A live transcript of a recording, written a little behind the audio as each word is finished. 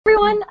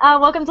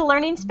Welcome to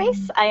Learning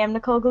Space. I am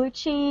Nicole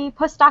Galucci,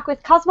 postdoc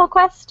with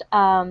CosmoQuest.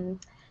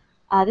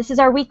 This is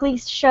our weekly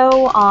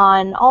show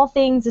on all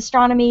things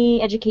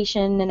astronomy,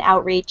 education, and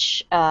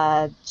outreach,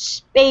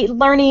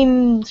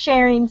 learning,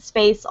 sharing,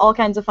 space, all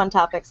kinds of fun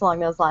topics along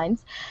those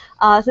lines.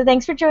 So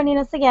thanks for joining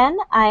us again.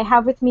 I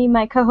have with me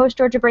my co-host,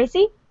 Georgia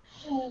Bracey.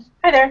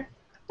 Hi there.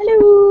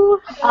 Hello.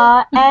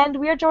 And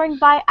we are joined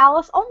by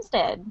Alice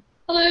Olmstead.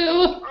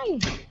 Hello. Hi.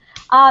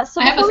 I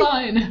have a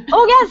sign.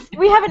 Oh yes,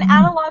 we have an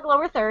analog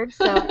lower third,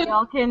 so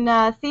y'all can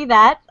see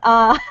that.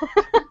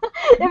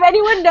 If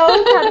anyone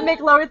knows how to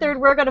make lower third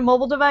work on a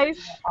mobile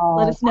device,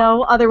 let us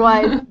know.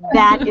 Otherwise,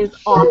 that is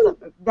awesome.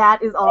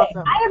 That is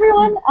awesome. Hi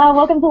everyone,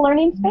 welcome to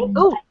Learning Space.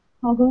 Oh,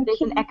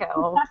 there's an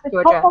echo,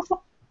 Georgia.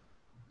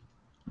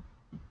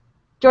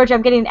 Georgia,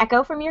 I'm getting an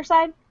echo from your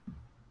side.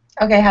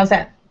 Okay, how's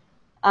that?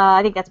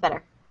 I think that's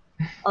better.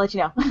 I'll let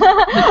you know.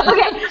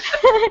 Okay.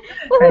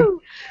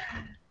 Woohoo!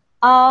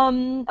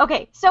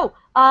 Okay, so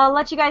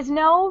let you guys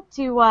know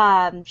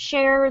to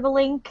share the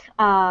link,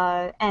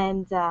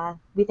 and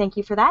we thank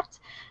you for that.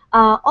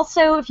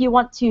 Also, if you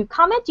want to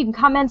comment, you can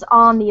comment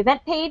on the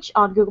event page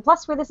on Google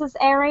Plus where this is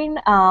airing,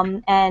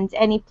 and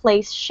any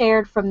place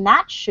shared from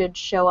that should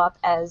show up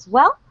as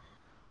well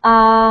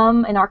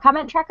in our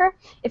comment tracker.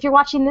 If you're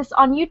watching this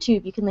on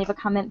YouTube, you can leave a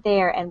comment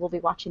there, and we'll be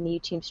watching the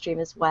YouTube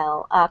stream as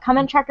well.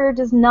 Comment tracker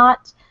does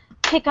not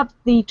pick up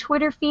the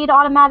Twitter feed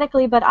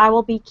automatically, but I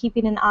will be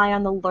keeping an eye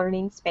on the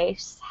Learning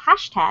Space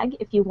hashtag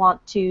if you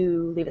want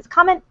to leave us a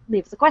comment,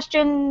 leave us a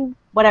question,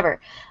 whatever.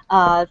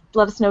 Let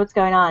us know what's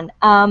going on.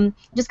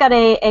 Just got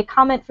a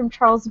comment from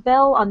Charles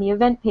Bell on the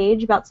event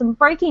page about some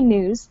breaking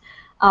news,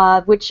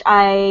 which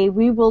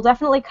we will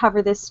definitely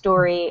cover this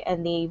story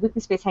in the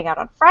Weekly Space Hangout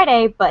on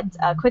Friday, but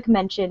a quick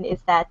mention is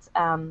that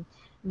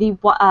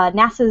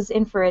NASA's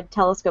infrared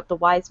telescope, the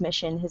WISE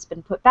mission, has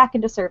been put back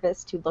into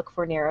service to look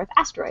for near-Earth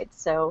asteroids.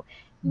 So,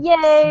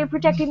 yay,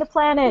 protecting the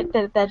planet!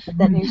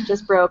 That news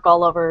just broke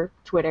all over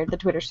Twitter, the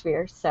Twitter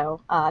sphere.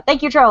 So,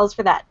 thank you, Charles,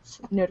 for that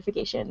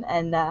notification,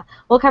 and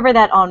we'll cover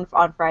that on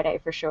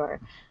Friday for sure.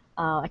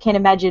 I can't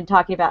imagine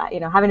talking about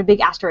having a big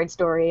asteroid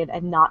story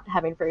and not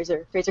having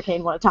Fraser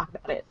Kane want to talk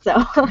about it.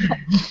 So.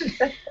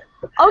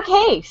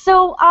 Okay,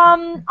 so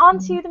on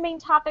to the main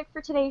topic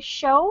for today's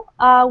show.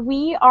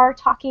 We are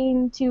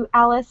talking to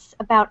Alice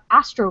about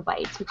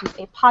Astrobites, which is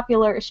a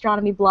popular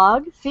astronomy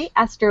blog. See,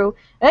 hold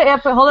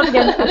on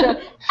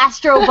again.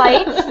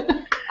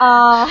 Astrobites.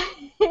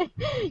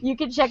 You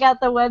can check out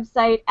the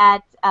website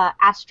at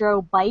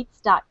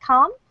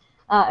astrobites.com.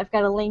 I've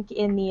got a link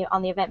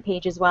on the event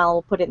page as well.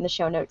 We'll put it in the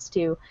show notes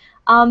too.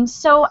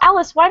 So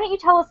Alice, why don't you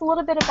tell us a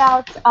little bit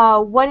about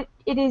what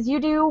it is you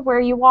do, where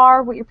you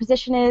are, what your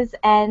position is,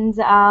 and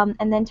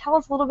then tell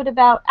us a little bit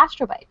about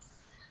Astrobites.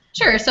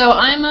 Sure. So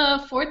I'm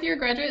a fourth-year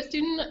graduate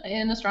student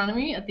in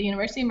astronomy at the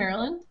University of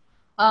Maryland.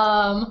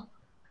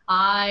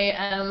 I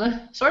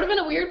am sort of in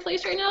a weird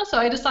place right now, so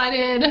I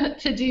decided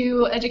to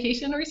do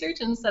education research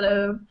instead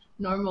of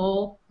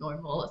normal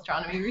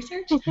astronomy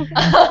research.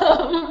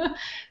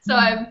 So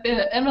I've been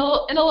in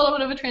a little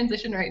bit of a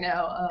transition right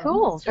now.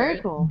 Cool,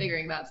 very cool.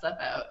 Figuring that stuff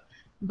out.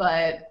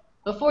 But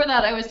before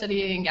that, I was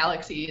studying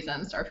galaxies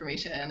and star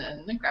formation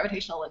and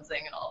gravitational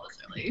lensing and all this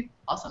really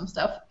awesome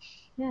stuff.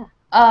 Yeah.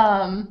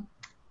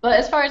 But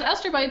as far as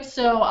Astrobites,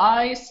 so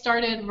I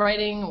started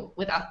writing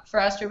for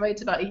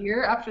Astrobites about a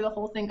year after the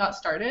whole thing got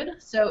started.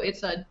 So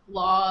it's a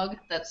blog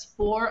that's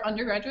for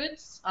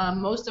undergraduates.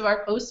 Most of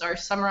our posts are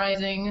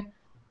summarizing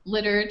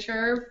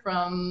literature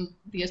from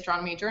the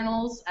astronomy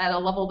journals at a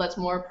level that's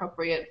more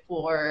appropriate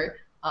for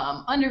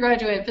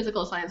undergraduate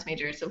physical science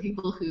majors. So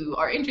people who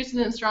are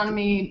interested in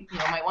astronomy,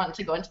 might want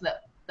to go into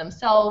that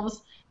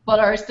themselves, but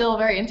are still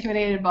very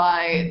intimidated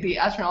by the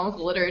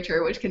astronomical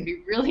literature, which can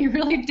be really,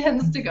 really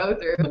dense to go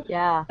through.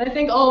 Yeah. I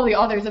think all of the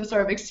authors have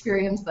sort of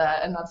experienced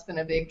that, and that's been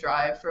a big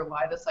drive for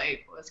why the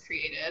site was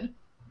created.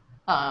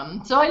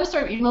 So I just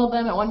sort of emailed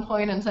them at one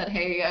point and said,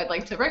 hey, I'd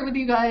like to write with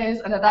you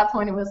guys, and at that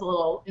point it was a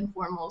little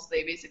informal, so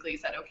they basically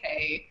said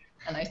okay,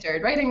 and I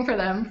started writing for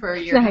them for a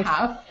year and a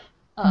half.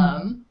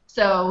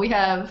 So we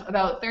have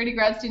about 30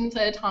 grad students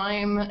at a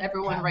time.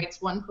 Everyone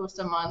writes one post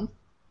a month,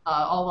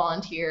 all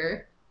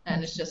volunteer,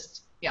 and it's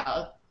just,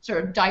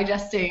 sort of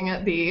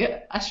digesting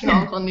the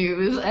astronomical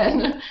news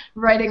and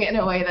writing it in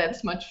a way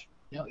that's much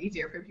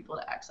easier for people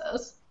to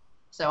access.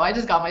 So I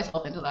just got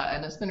myself into that,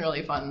 and it's been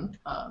really fun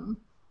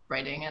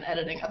writing and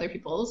editing other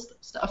people's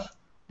stuff.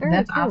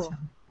 That's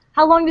awesome.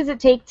 How long does it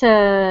take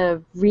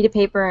to read a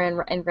paper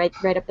and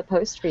write up the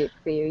post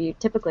for you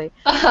typically?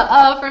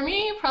 For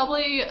me,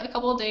 probably a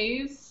couple of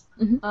days,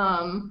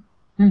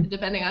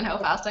 depending on how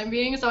fast I'm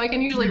being. So I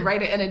can usually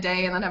write it in a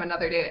day and then have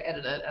another day to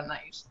edit it, and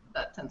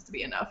that tends to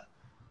be enough.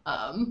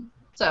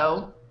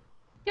 So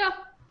yeah,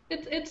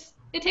 it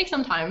takes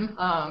some time.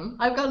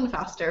 I've gotten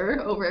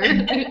faster over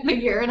the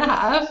year and a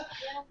half,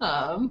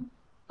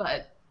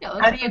 but yeah.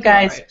 How do you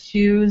guys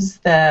choose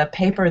the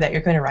paper that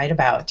you're going to write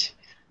about?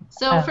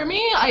 So for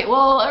me,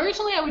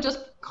 originally I would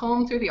just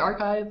comb through the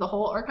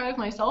whole archive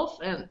myself,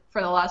 and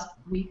for the last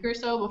week or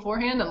so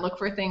beforehand, and look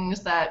for things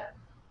that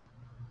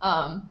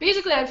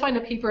Basically, I'd find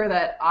a paper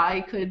that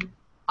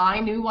I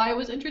knew why it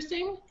was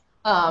interesting.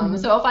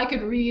 So if I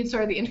could read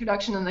sort of the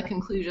introduction and the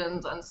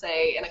conclusions and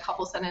say in a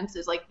couple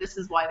sentences, like, this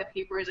is why the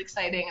paper is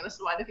exciting and this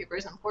is why the paper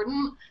is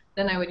important,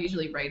 then I would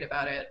usually write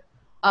about it.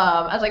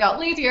 As I got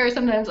lazier,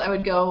 sometimes I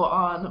would go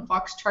on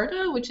Vox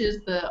Charta, which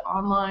is the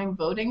online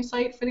voting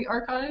site for the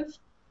archive.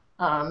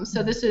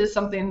 So this is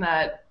something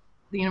that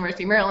the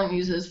University of Maryland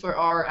uses for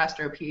our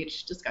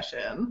AstroPH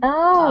discussion.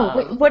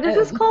 Oh, what is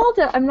this called?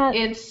 I'm not.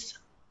 It's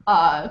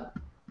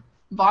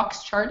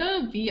Vox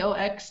Charta,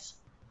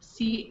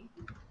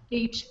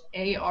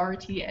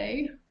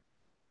 VOXCHARTA.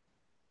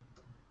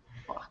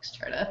 Vox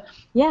Charta.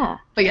 Yeah.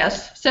 But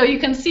yes, so you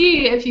can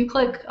see if you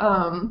click,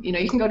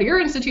 you can go to your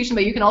institution,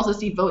 but you can also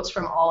see votes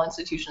from all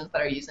institutions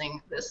that are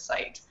using this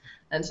site.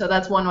 And so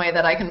that's one way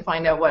that I can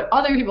find out what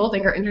other people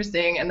think are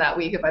interesting in that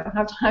week if I don't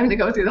have time to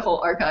go through the whole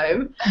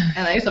archive.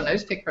 And I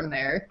sometimes pick from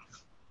there.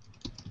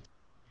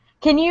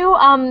 Can you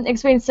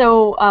explain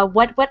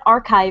what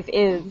archive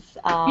is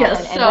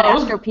Yes, and what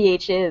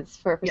AstroPH is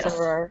for some of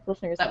our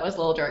listeners? That was a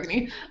little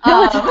jargony.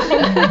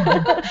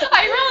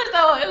 I realized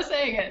though I was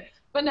saying it.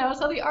 But no,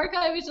 so the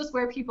archive is just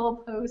where people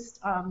post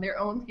their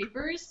own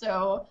papers.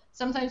 So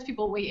sometimes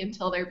people wait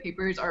until their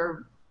papers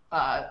are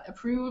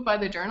approved by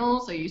the journal.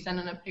 So you send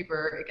in a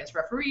paper, it gets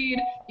refereed,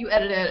 you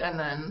edit it, and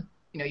then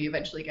you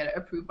eventually get it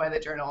approved by the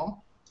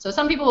journal. So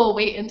some people will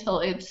wait until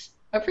it's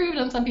approved,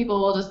 and some people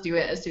will just do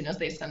it as soon as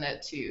they send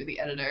it to the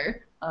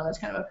editor. That's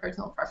kind of a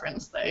personal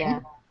preference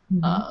thing.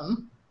 Yeah.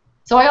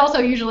 So I also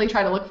usually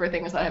try to look for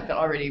things that have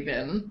already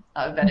been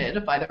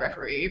vetted by the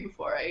referee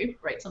before I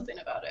write something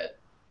about it.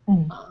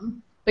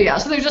 But yeah,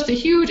 so there's just a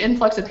huge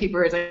influx of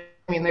papers. I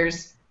mean,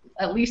 there's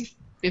at least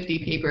 50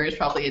 papers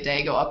probably a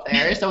day go up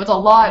there, so it's a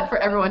lot for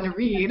everyone to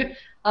read.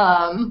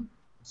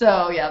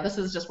 So yeah, this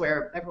is just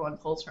where everyone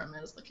pulls from,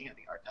 is looking at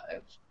the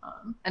archive.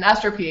 And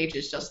AstroPH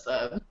is just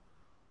the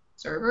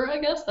server, I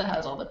guess, that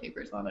has all the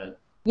papers on it.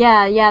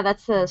 Yeah,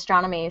 that's the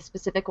astronomy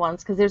specific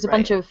ones, because there's a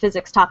bunch of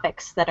physics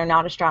topics that are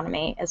not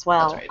astronomy as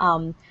well. That's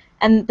right.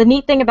 And the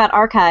neat thing about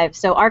archive,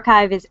 so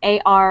archive is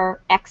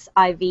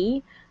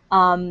ARXIV.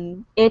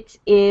 It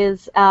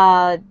is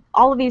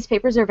all of these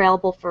papers are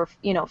available for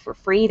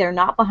free. They're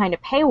not behind a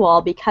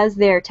paywall because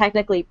they're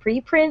technically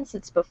preprints.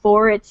 It's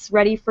before it's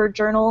ready for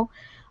journal.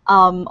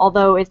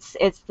 Although it's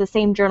the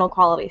same journal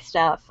quality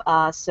stuff.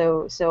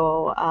 So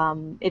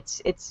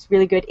it's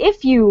really good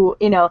if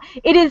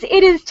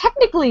it is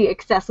technically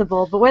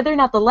accessible, but whether or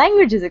not the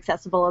language is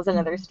accessible is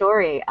another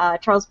story.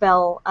 Charles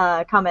Bell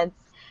comments.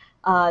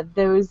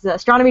 Those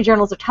astronomy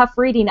journals are tough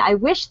reading. I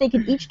wish they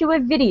could each do a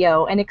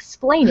video and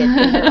explain it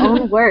in their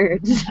own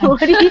words. What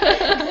do you...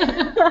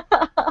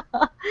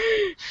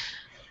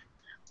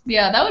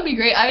 Yeah, that would be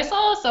great. I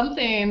saw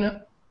something,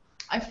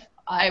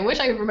 I wish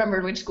I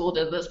remembered which school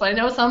did this, but I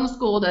know some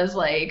school does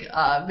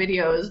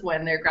videos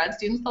when their grad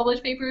students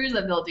publish papers,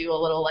 and they'll do a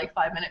little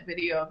 5-minute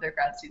video of their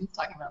grad students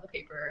talking about the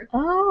paper.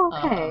 Oh,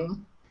 okay.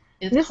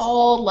 It's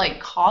called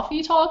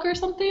Coffee Talk or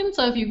something,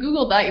 so if you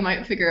Google that, you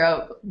might figure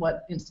out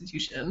what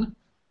institution.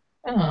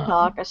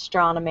 Talk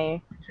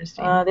astronomy.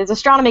 Interesting. There's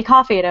astronomy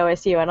coffee at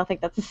OSU. I don't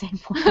think that's the same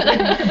one.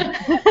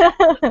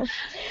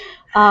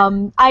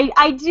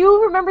 I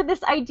do remember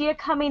this idea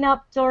coming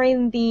up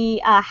during the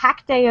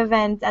Hack Day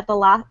event at the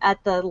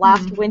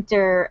last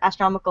winter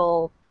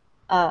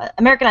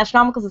American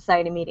Astronomical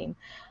Society meeting.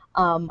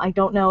 I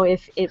don't know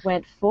if it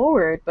went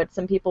forward, but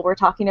some people were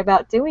talking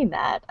about doing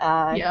that.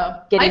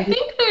 Yeah, I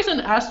think there's an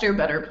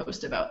Astrobetter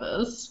post about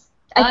this.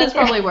 That's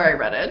probably where I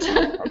read it.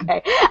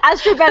 Okay,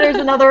 Astrobetter is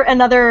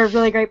another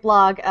really great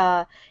blog.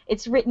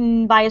 It's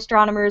written by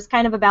astronomers,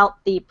 kind of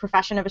about the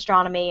profession of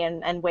astronomy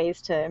and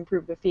ways to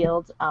improve the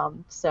field.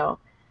 So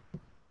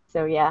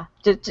yeah,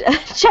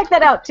 check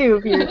that out too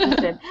if you're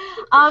interested.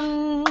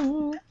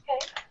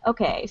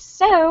 Okay,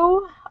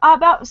 so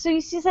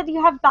you said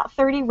you have about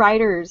 30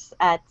 writers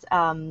at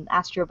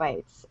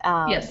Astrobites.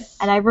 Yes.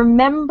 And I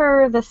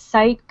remember the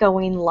site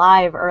going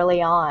live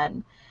early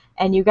on,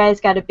 and you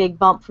guys got a big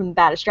bump from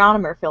Bad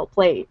Astronomer Phil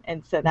Plait,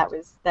 and so that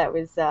was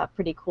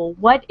pretty cool.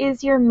 What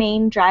is your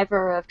main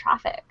driver of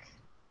traffic?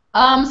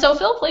 So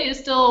Phil Plait is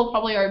still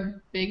probably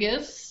our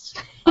biggest.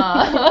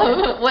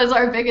 Was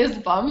our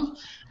biggest bump.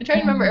 I try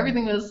to remember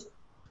everything was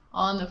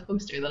on the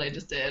poster that I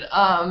just did.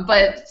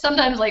 But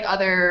sometimes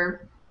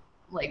other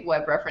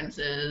web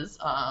references,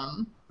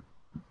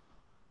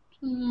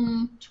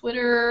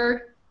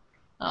 Twitter.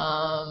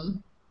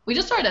 We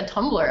just started a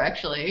Tumblr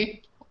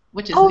actually,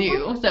 which is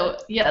new. So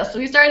yes,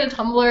 we started a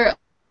Tumblr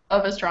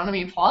of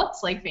astronomy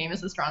plots,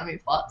 famous astronomy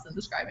plots, and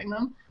describing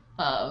them.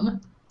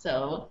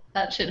 So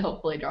that should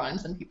hopefully draw in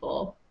some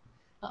people.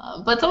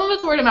 But some of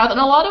it's word of mouth, and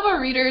a lot of our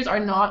readers are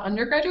not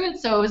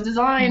undergraduates, so it was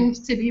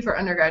designed to be for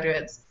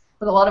undergraduates.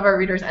 But a lot of our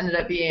readers ended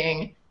up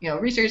being,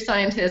 research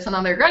scientists and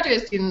other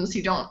graduate students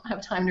who don't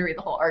have time to read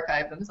the whole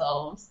archive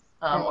themselves,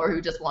 or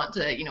who just want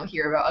to,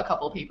 hear about a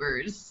couple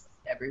papers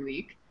every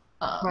week.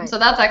 So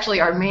that's actually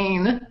our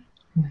main,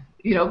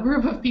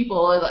 group of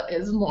people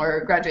is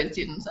more graduate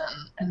students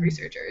and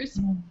researchers,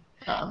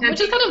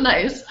 which is kind of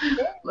nice.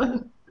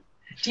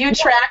 Do you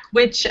track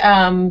which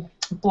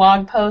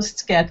blog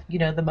posts get,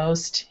 the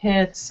most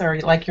hits, or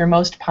like your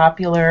most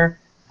popular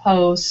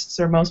posts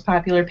or most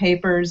popular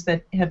papers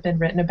that have been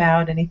written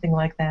about, anything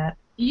like that?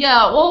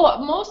 Yeah,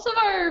 well, most of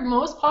our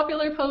most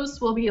popular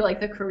posts will be like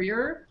the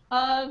career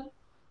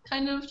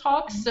kind of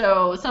talks.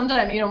 So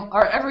sometimes,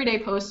 our everyday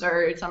posts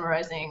are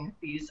summarizing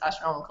these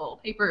astronomical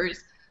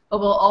papers, but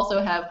we'll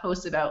also have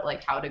posts about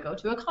like how to go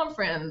to a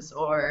conference,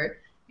 or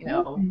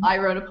I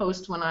wrote a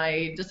post when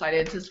I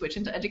decided to switch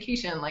into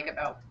education, like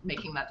about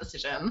making that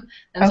decision.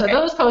 And so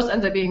those posts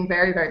end up being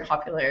very, very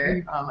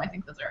popular. I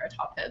think those are our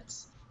top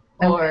hits.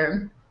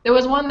 Or there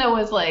was one that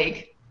was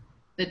like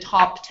the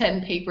top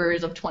 10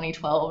 papers of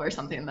 2012 or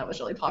something that was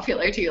really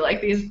popular too. Like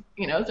these,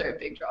 sort of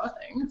big draw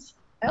things.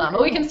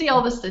 But we can see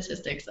all the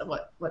statistics of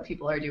what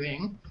people are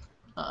doing.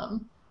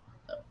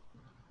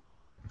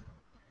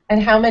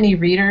 And how many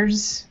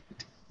readers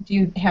do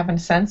you have a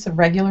sense of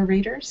regular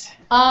readers?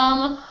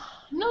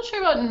 I'm not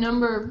sure about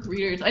number of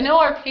readers. I know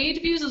our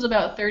page views is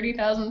about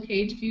 30,000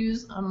 page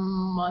views a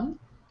month.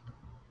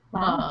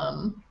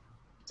 Wow.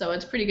 So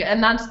it's pretty good.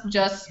 And that's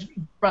just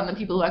from the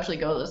people who actually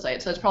go to the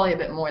site. So it's probably a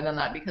bit more than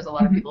that because a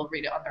lot of people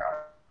read it on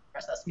their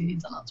RSS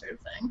feeds and that sort of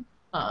thing.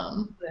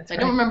 I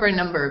don't remember a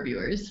number of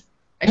viewers.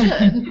 I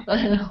should, but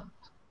I don't know.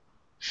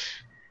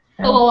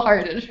 A little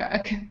hard to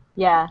track.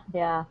 Yeah.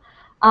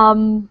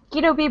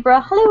 Guido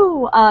Bibra,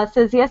 hello,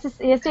 says, yes,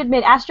 to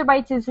admit,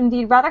 Astrobites is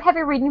indeed rather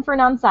heavy reading for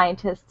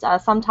non-scientists.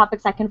 Some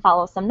topics I can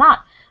follow, some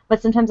not.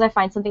 But sometimes I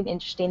find something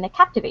interesting that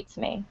captivates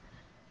me.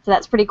 So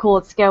that's pretty cool.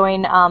 It's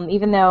going,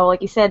 even though,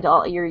 like you said,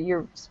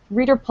 your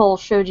reader poll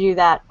showed you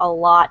that a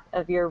lot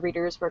of your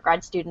readers were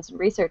grad students and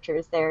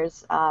researchers.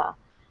 There's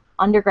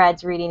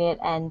undergrads reading it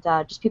and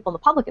just people in the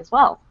public as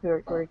well who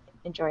are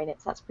enjoying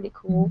it. So that's pretty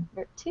cool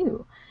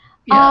too.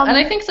 Yeah, and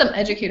I think some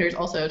educators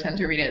also tend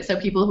to read it. So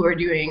people who are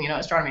doing,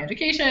 astronomy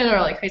education or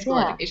like high school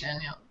education,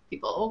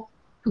 people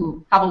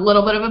who have a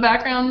little bit of a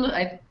background,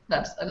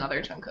 that's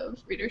another chunk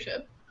of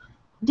readership.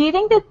 Do you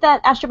think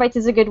that Astrobites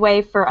is a good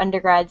way for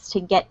undergrads to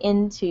get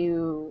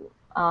into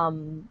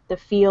the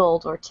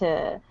field or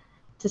to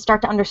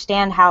start to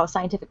understand how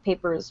scientific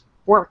papers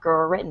work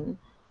or are written?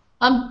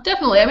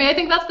 Definitely. I mean, I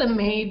think that's the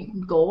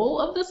main goal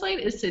of the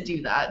site, is to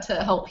do that,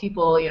 to help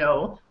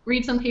people,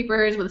 read some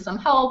papers with some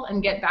help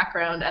and get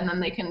background, and then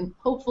they can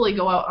hopefully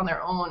go out on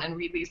their own and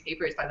read these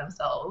papers by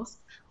themselves.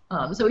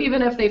 So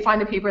even if they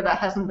find a paper that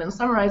hasn't been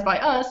summarized by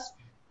us,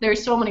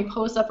 there's so many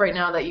posts up right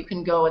now that you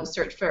can go and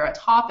search for a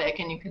topic,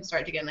 and you can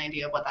start to get an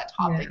idea of what that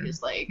topic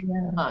is like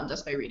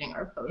just by reading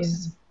our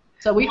posts. Yeah.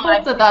 So we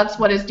hope that that's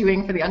what it's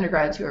doing for the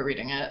undergrads who are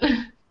reading it.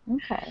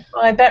 Okay.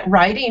 Well, I bet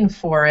writing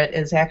for it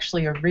is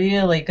actually a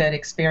really good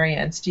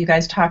experience. Do you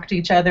guys talk to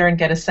each other and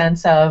get a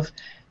sense of,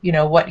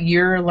 what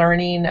you're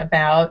learning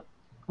about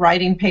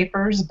writing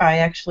papers by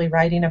actually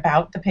writing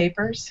about the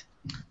papers?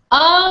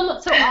 So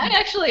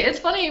it's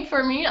funny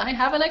for me, I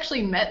haven't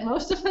actually met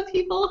most of the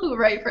people who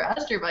write for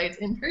Astrobites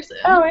in person.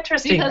 Oh,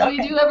 interesting. Because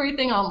we do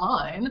everything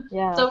online.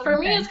 Yeah. So for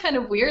me, it's kind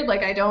of weird.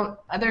 Like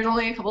there's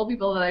only a couple of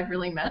people that I've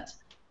really met.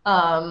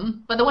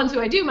 But the ones who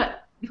I do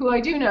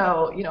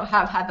know,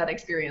 have had that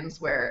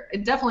experience where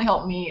it definitely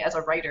helped me as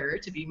a writer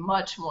to be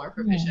much more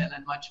proficient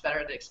and much better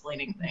at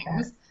explaining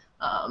things.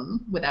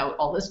 Without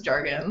all this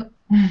jargon.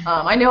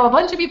 I know a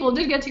bunch of people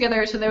did get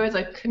together, so there was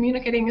a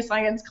communicating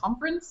science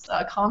conference,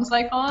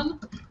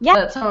 ComSciCon,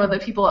 that some of the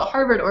people at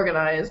Harvard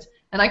organized,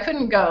 and I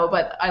couldn't go,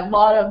 but a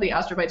lot of the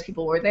Astrobites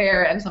people were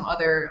there, and some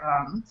other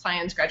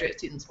science graduate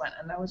students went,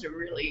 and that was a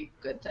really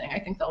good thing. I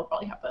think that'll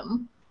probably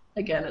happen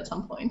again at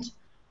some point.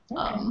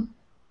 Okay.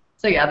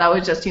 So yeah, that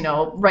was just,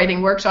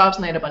 writing workshops,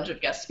 and they had a bunch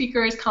of guest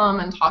speakers come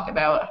and talk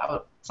about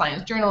how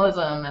science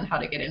journalism and how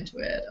to get into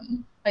it,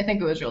 and I think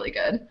it was really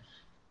good.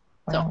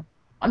 So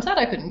I'm sad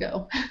I couldn't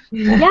go.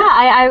 Yeah,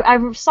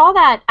 I saw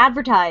that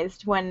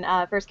advertised when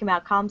it first came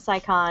out,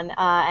 ComSciCon,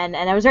 and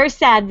I was very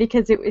sad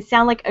because it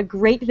sounded like a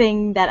great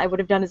thing that I would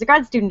have done as a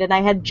grad student, and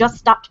I had just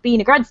stopped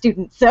being a grad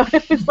student, so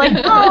it was like,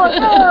 oh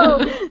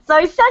no! So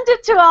I sent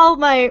it to all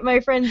my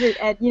friends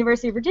at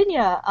University of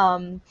Virginia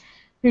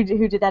who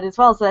did that as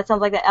well. So that sounds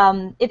like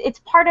that. It's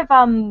part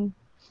of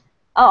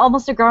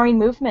almost a growing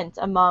movement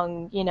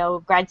among,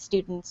 grad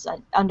students,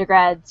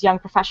 undergrads, young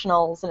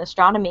professionals in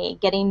astronomy,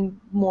 getting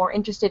more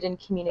interested in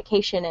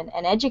communication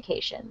and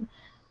education.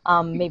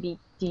 Maybe,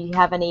 do you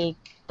have any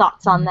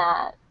thoughts on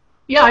that?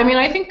 Yeah, I mean,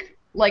 I think,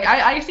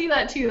 I see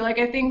that too.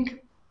 I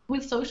think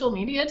with social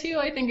media too,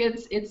 I think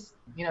it's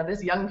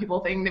this young people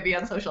thing to be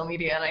on social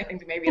media, and I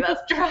think maybe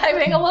that's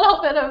driving a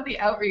little bit of the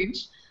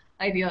outreach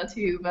idea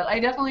too. But I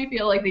definitely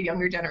feel like the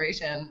younger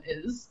generation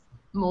is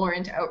more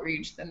into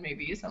outreach than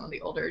maybe some of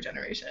the older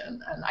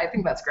generation, and I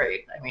think that's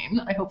great. I mean,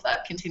 I hope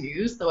that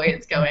continues the way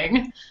it's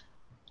going.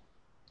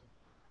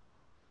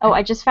 Oh,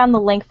 I just found the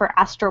link for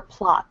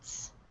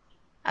Astroplots.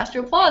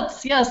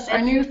 Astroplots, yes, our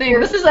new thing.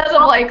 This is as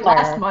of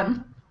last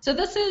month. So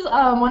this is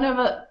one of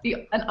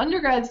an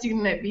undergrad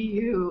student at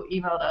BU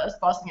emailed us,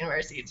 Boston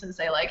University, to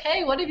say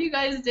hey, what if you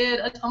guys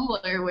did a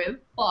Tumblr with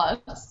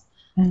plots?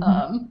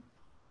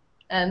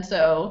 And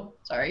so,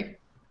 sorry.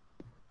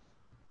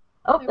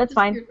 Oh, I that's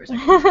fine. disappeared for a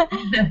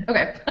second.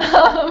 Okay.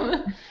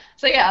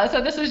 So yeah,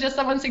 so this was just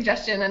someone's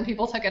suggestion, and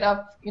people took it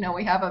up.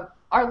 We have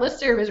our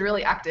listserv is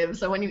really active.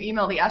 So when you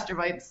email the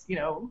Astrobites,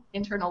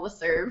 internal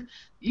listserv,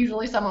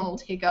 usually someone will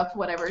take up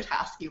whatever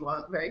task you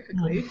want very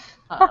quickly.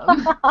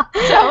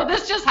 So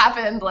this just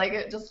happened. Like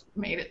it just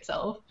made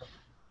itself.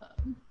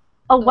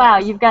 Oh So wow,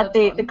 you've got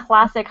the fun.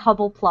 classic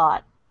Hubble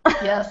plot.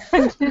 Yes.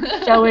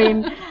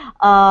 showing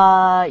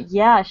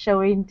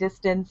showing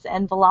distance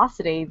and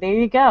velocity. There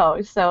you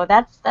go. So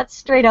that's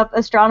straight up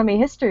astronomy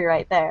history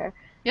right there.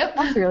 Yep.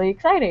 That's really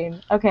exciting.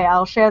 Okay,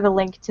 I'll share the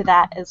link to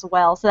that as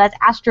well. So that's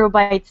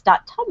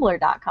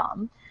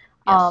astrobites.tumblr.com.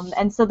 Yes.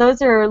 And so those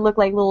look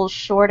like little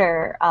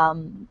shorter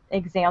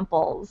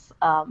examples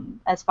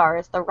as far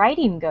as the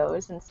writing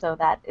goes, and so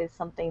that is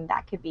something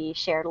that could be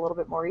shared a little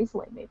bit more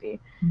easily,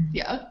 maybe.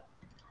 Yeah.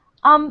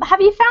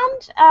 Have you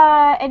found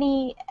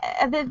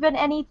have there been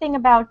anything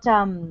about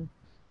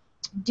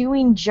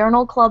doing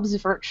journal clubs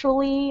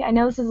virtually? I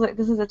know this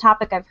is a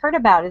topic I've heard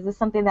about. Is this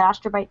something that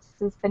Astrobites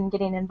has been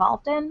getting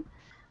involved in?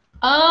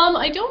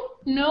 I don't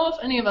know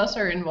if any of us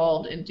are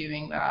involved in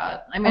doing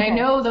that. I mean, Okay. I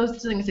know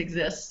those things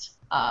exist.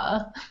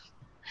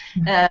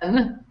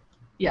 And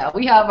yeah,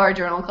 we have our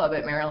journal club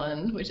at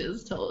Maryland, which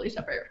is totally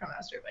separate from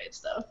Astrobites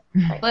stuff.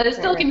 But it's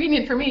still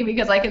convenient for me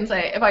because I can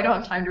say, if I don't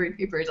have time to read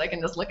papers, I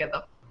can just look at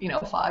the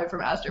 5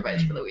 from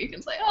Astrobites for the week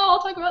and say, oh,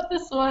 I'll talk about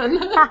this one.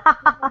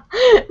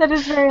 That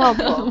is very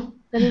helpful.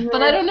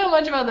 But I don't know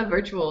much about the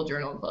virtual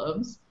journal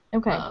clubs.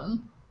 Okay.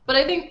 But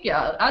I think,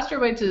 yeah,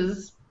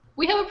 Astrobites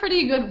we have a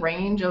pretty good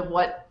range of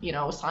what,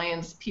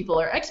 science people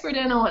are expert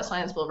in and what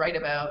science will write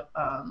about.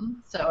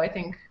 So I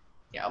think,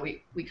 yeah,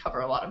 we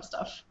cover a lot of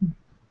stuff.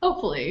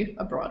 Hopefully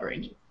a broad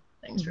range of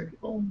things for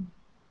people.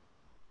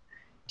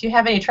 Do you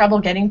have any trouble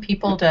getting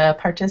people to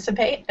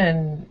participate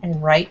and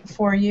write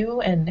for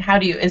you? And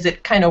is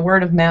it kind of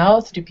word of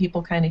mouth? Do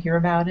people kind of hear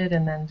about it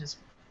and then just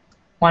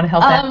want to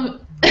help out?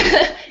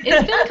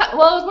 It's been,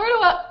 well, it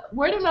was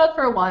word of mouth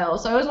for a while.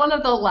 So I was one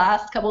of the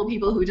last couple of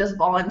people who just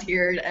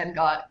volunteered and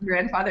got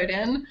grandfathered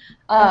in.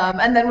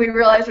 And then we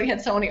realized we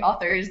had so many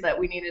authors that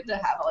we needed to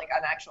have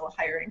an actual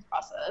hiring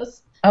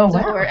process. Oh, so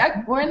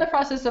wow. we're in the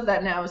process of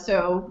that now.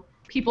 So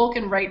people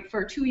can write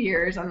for 2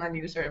 years and then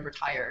you sort of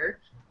retire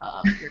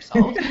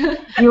yourself.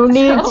 You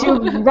need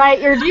to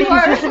write your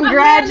thesis and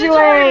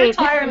graduate.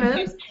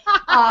 Retirement.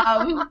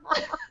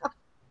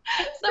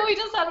 So we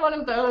just had one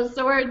of those.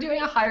 So we're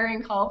doing a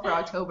hiring call for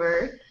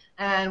October,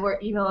 and we're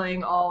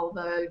emailing all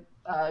the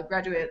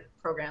graduate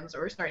programs, or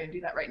we're starting to do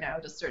that right now,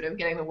 just sort of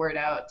getting the word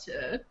out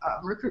to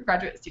recruit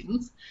graduate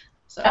students.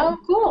 So, oh,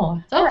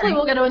 cool. So hopefully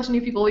we'll get a bunch of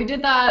new people. We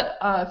did that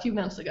a few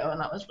months ago, and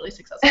that was really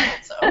successful.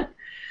 So.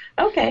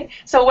 Okay.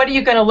 So what are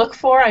you going to look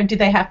for? Do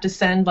they have to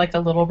send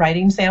a little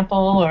writing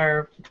sample,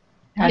 or?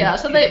 Yeah.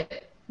 So they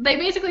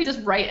basically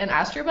just write an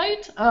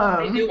astrobite.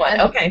 They do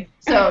one. Okay.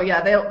 So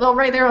yeah, they'll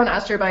write their own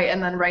astrobite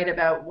and then write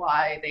about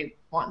why they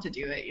want to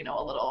do it.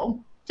 A little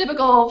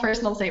typical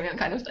personal statement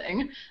kind of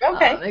thing.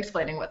 Okay.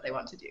 Explaining what they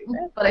want to do.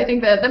 But I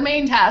think that the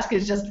main task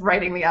is just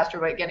writing the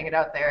astrobite, getting it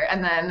out there,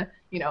 and then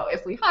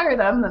if we hire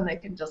them, then they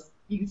can just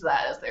use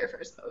that as their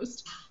first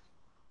post.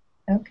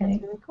 Okay.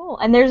 That's really cool.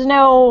 And there's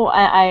no,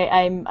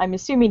 I'm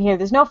assuming here,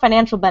 there's no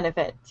financial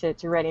benefit to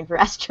writing for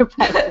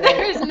Astrobites.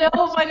 There's no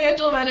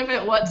financial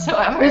benefit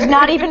whatsoever. There's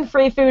not even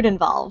free food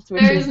involved,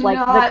 which is like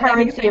the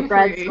currency of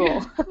grad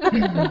school.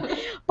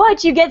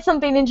 But you get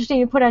something interesting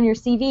to put on your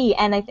CV,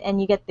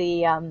 and you get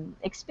the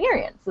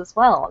experience as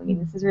well. I mean,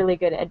 this is really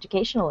good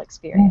educational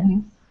experience.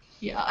 Mm-hmm.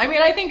 Yeah, I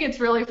mean, I think it's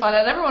really fun,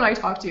 and everyone I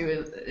talk to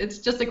it's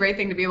just a great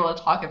thing to be able to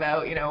talk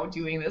about,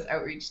 doing this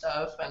outreach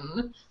stuff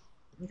and.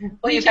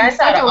 Well, you guys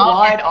such had a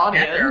wide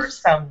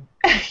audience.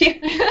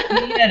 Meet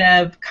at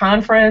a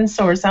conference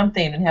or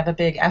something and have a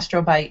big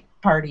Astrobite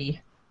party.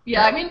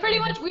 Yeah, I mean, pretty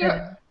much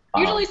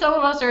usually some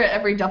of us are at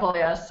every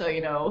AAS, so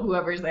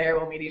whoever's there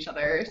will meet each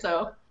other.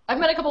 So I've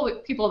met a couple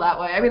of people that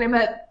way. I mean, I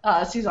met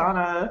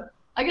Susanna.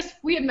 I guess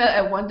we had met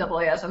at one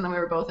AAS, and then we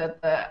were both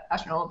at the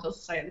Astronomical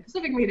Society of the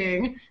Pacific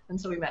meeting, and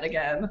so we met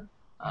again.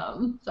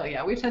 So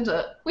yeah, we tend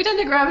to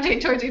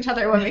gravitate towards each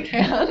other when we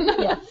can.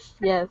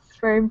 Yes,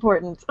 very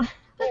important.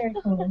 Very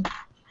cool.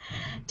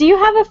 Do you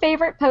have a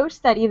favorite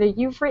post that either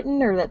you've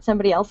written or that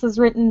somebody else has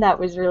written that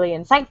was really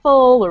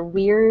insightful or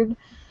weird?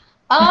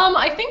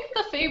 I think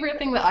the favorite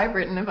thing that I've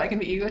written, if I can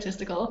be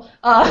egotistical,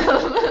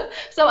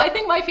 so I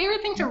think my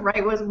favorite thing to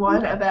write was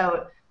one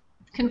about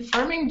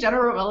confirming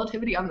general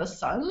relativity on the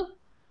sun,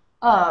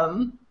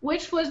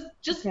 which was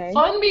just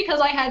fun because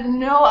I had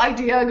no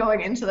idea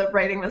going into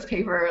writing this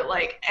paper,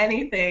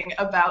 anything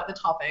about the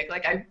topic.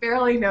 I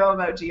barely know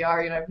about GR,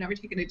 I've never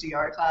taken a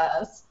GR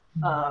class.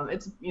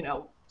 It's,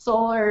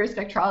 solar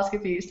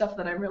spectroscopy, stuff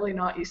that I'm really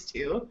not used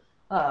to.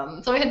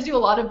 So I had to do a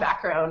lot of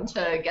background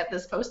to get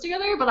this post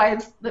together,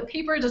 but the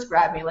paper just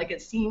grabbed me.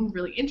 It seemed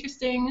really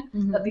interesting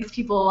that these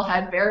people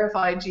had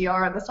verified GR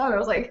on the sun. I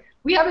was like,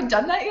 we haven't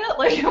done that yet?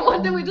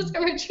 When did we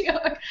discover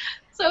GR?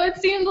 So it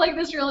seemed like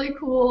this really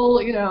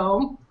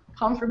cool,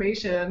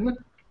 confirmation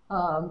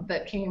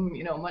that came,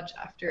 much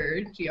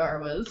after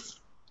GR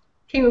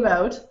came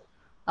about.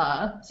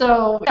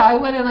 So yeah, I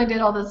went and I did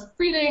all this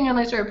reading and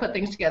I started putting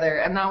things together,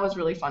 and that was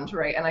really fun to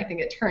write, and I think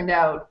it turned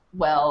out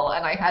well,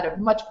 and I had a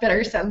much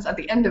better sense at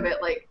the end of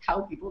it, like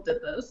how people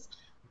did this.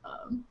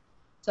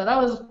 So that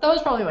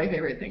was probably my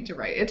favorite thing to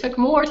write. It took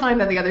more time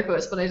than the other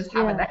posts, but I just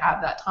happened to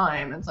have that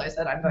time, and so I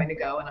said I'm going to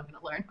go and I'm going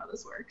to learn how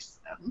this works.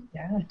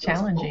 Yeah,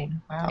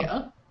 challenging. Cool.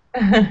 Wow.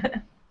 Yeah.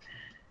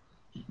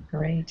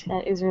 Great.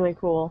 That is really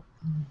cool.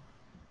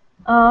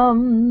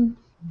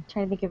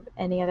 Trying to think of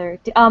any other.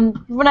 We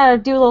want to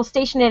do a little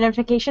station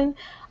identification.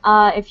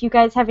 If you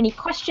guys have any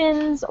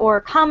questions or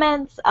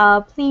comments,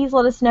 please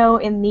let us know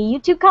in the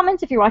YouTube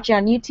comments if you're watching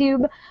on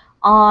YouTube,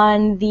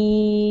 on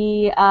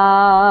the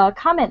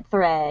comment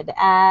thread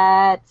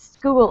at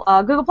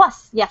Google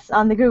Plus. Yes,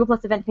 on the Google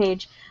Plus event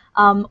page.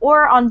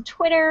 Or on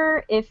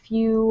Twitter, if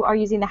you are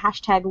using the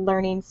hashtag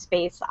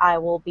 #LearningSpace, I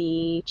will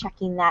be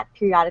checking that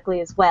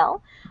periodically as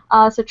well.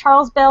 So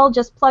Charles Bell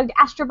just plugged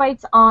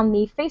Astrobites on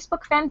the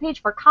Facebook fan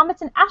page for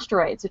Comets and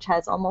Asteroids, which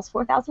has almost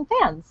 4,000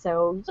 fans.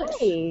 So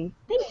yay!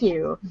 Thank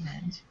you.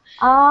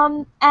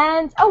 And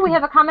we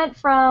have a comment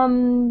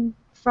from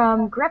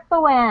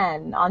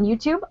Grepoan on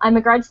YouTube. I'm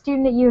a grad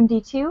student at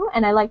UMD2,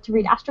 and I like to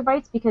read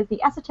Astrobites because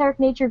the esoteric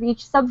nature of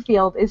each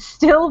subfield is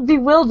still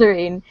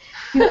bewildering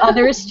to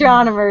other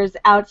astronomers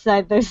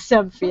outside those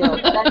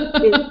subfields.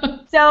 That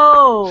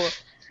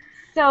is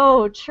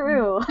so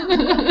true.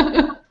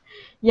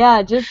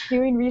 Yeah, just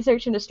doing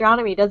research in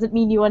astronomy doesn't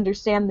mean you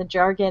understand the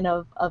jargon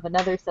of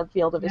another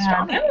subfield of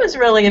astronomy. That was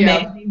really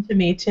amazing to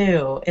me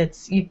too.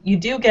 It's you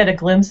do get a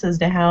glimpse as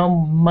to how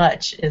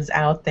much is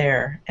out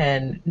there,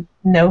 and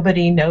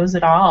nobody knows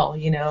it all.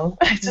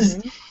 It's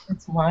just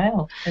it's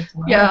wild. It's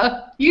wild.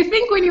 Yeah, you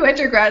think when you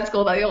enter grad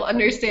school that you'll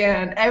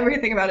understand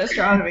everything about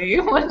astronomy.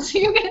 Once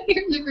you get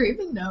your degree,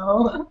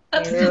 no,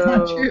 that's just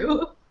not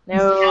true.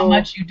 No, how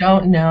much you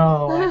don't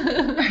know.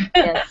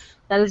 Yes.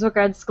 That is what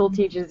grad school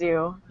teaches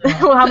you.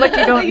 How much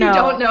you don't know. You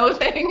don't know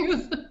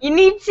things. You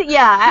need to,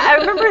 I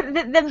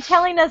remember them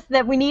telling us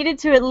that we needed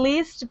to at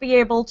least be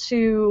able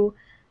to,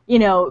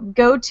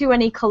 go to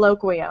any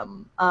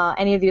colloquium,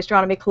 any of the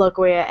astronomy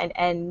colloquia,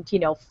 and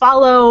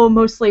follow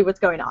mostly what's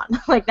going on.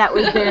 Like, that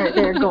was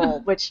their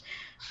goal, which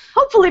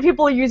hopefully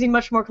people are using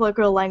much more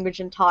colloquial language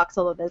in talks,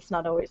 although that's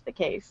not always the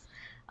case.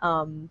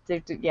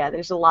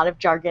 There's a lot of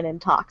jargon in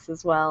talks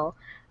as well.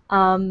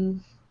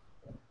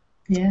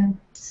 Yeah.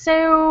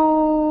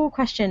 So,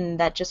 question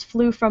that just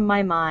flew from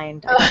my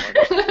mind.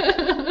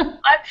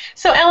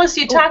 So, Alice,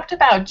 you talked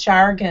about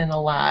jargon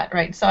a lot,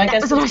 right? So I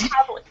guess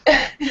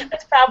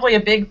that's probably a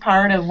big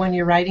part of when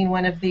you're writing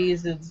one of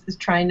these is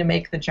trying to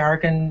make the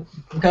jargon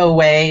go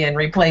away and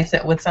replace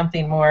it with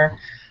something more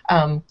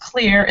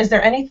clear. Is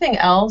there anything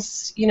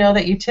else,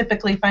 that you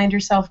typically find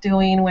yourself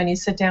doing when you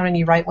sit down and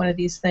you write one of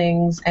these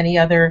things? Any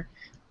other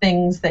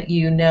things that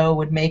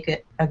would make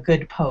it a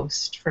good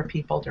post for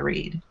people to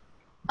read?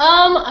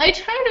 I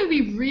try to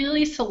be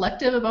really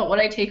selective about what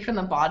I take from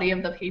the body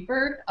of the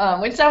paper,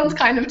 which sounds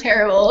kind of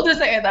terrible to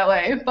say it that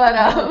way, but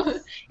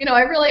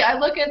I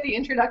look at the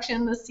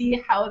introduction to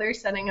see how they're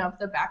setting up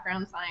the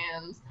background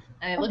science,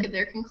 and I look at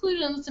their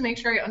conclusions to make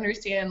sure I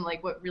understand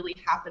what really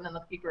happened in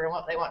the paper and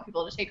what they want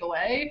people to take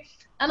away.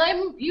 And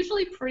I'm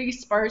usually pretty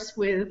sparse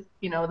with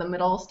the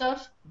middle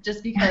stuff,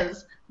 just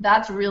because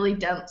that's really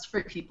dense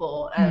for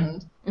people,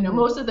 and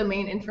most of the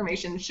main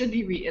information should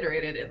be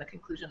reiterated in the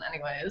conclusion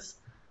anyways.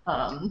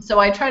 So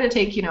I try to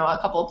take, a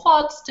couple of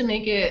plots to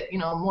make it,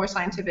 more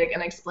scientific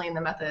and explain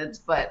the methods,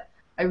 but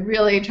I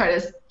really try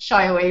to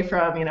shy away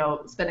from,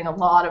 spending a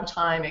lot of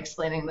time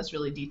explaining this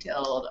really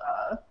detailed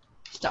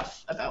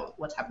stuff about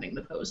what's happening in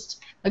the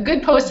post. A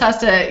good post has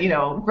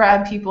to,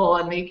 grab people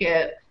and make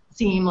it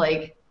seem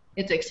like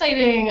it's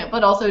exciting,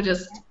 but also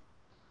just,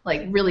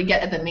 really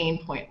get at the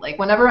main point. Like,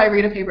 whenever I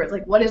read a paper, it's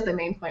like, what is the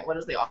main point? What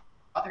is the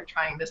author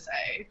trying to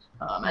say?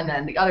 And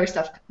then the other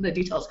stuff, the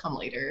details come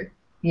later.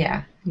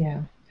 Yeah.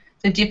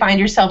 So do you find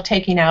yourself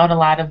taking out a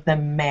lot of the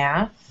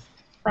math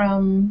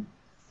from?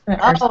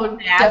 Oh,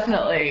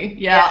 definitely.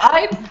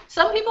 Yeah.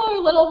 Some people are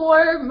a little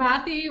more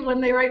mathy when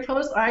they write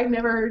posts. I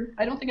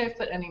don't think I've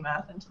put any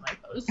math into my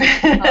posts.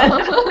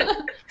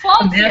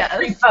 Plots,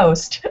 yes.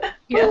 Post.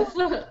 Yes.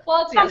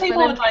 Plots, yes.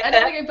 People would like I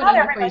don't think I put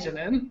an equation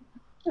in.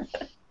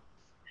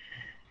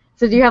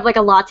 So do you have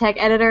a LaTeX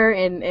editor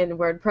in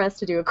WordPress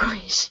to do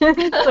equations?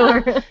 Or?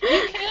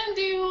 You can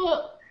do.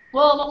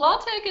 Well, the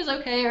LaTeX is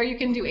okay, or you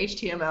can do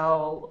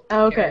HTML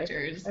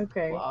characters.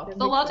 Okay. Well,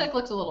 the LaTeX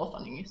looks a little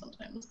funny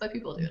sometimes, but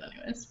people do it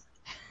anyways.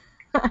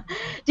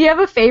 Do you have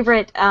a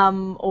favorite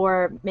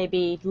or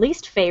maybe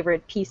least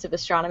favorite piece of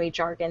astronomy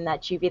jargon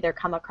that you've either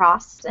come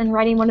across in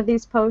writing one of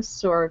these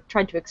posts or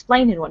tried to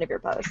explain in one of your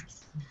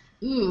posts?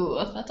 Ooh,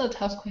 that's a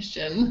tough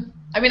question.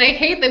 I mean, I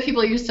hate that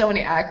people use so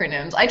many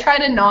acronyms. I try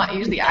to not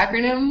use the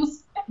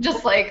acronyms,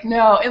 just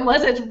no,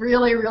 unless it's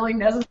really, really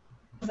necessary.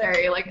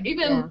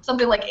 Even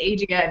something like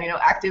AGN,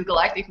 active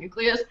galactic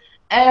nucleus,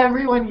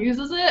 everyone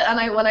uses it,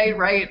 and when I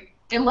write,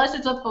 unless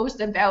it's a post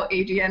about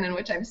AGN in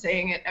which I'm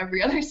saying it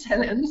every other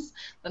sentence,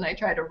 then I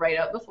try to write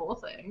out the full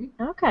thing.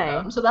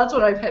 Okay. So that's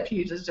what my pet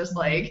peeve is, just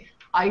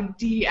I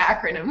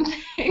de-acronym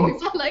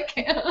things when I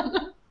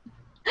can.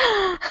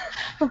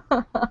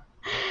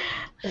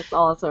 That's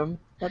awesome.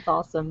 That's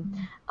awesome.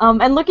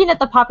 And looking at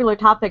the popular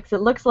topics,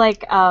 it looks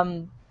like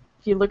if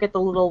you look at the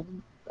little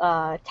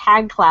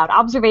tag cloud,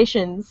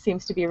 observations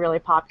seems to be really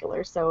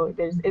popular. So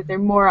is there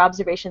more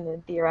observation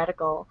than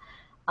theoretical?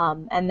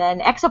 And then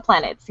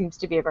exoplanets seems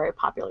to be a very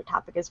popular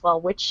topic as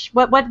well.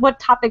 What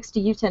topics do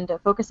you tend to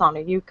focus on?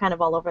 Are you kind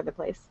of all over the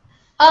place?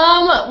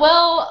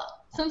 Well,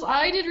 since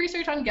I did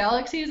research on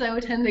galaxies, I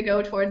would tend to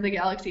go towards the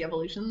galaxy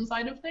evolution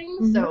side of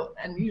things. So,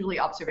 and usually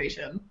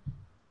observation.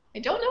 I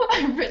don't know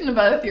if I've written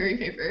about a theory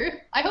paper.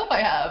 I hope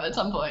I have at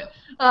some point.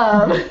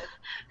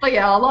 But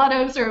yeah, a lot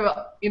of sort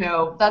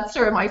of, that's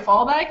sort of my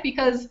fallback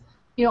because,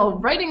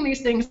 writing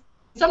these things,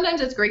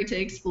 sometimes it's great to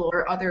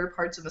explore other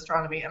parts of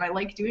astronomy, and I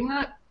like doing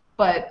that.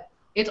 But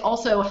it's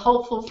also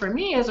helpful for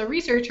me as a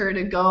researcher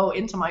to go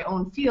into my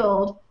own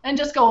field and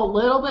just go a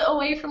little bit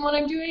away from what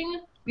I'm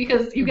doing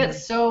because you get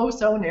so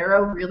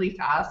narrow really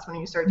fast when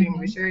you start doing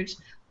research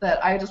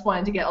that I just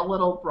wanted to get a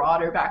little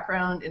broader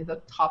background in the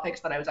topics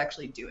that I was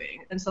actually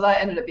doing. And so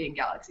that ended up being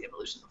galaxy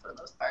evolution for the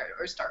most part,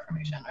 or star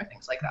formation, or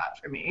things like that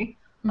for me.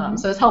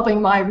 So it's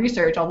helping my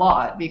research a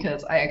lot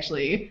because I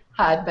actually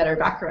had better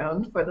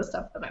background for the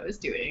stuff that I was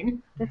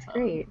doing. That's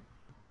great.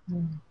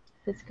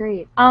 That's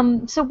great.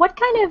 So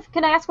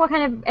can I ask what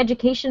kind of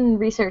education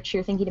research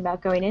you're thinking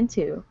about going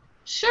into?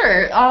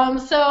 Sure.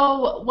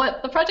 So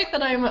what the project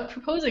that I'm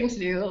proposing to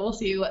do, we'll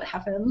see what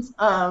happens.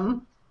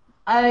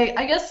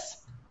 I guess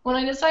when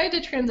I decided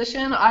to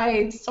transition,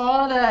 I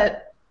saw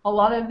that a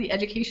lot of the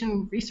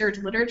education research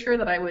literature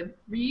that I would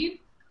read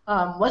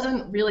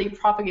wasn't really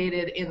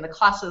propagated in the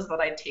classes that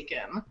I'd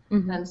taken.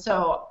 And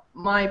so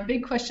my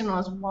big question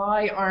was,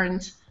 why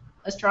aren't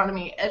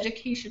astronomy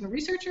education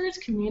researchers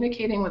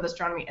communicating with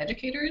astronomy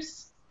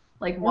educators?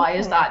 Like, why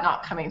is that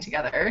not coming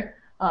together?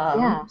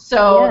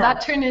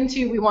 That turned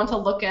into, we want to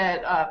look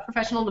at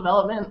professional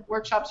development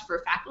workshops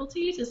for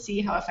faculty to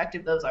see how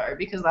effective those are,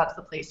 because that's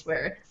the place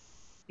where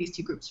these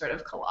two groups sort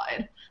of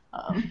collide.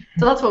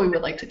 So that's what we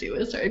would like to do,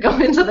 is sort of go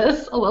into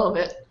this a little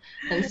bit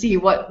and see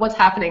what's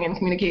happening in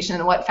communication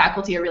and what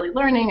faculty are really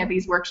learning at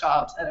these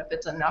workshops, and if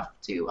it's enough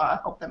to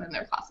help them in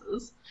their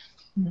classes.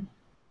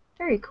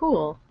 Very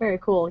cool. Very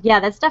cool.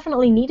 Yeah, that's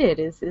definitely needed,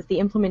 is the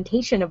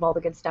implementation of all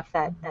the good stuff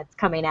that's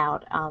coming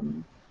out.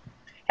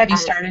 Have you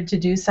started to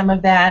do some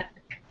of that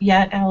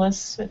yet,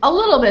 Alice? A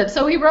little bit.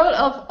 So we wrote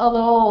a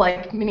little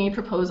mini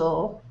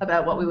proposal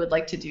about what we would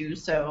like to do,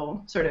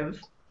 so sort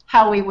of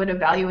how we would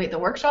evaluate the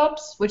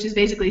workshops, which is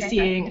basically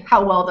seeing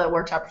how well the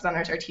workshop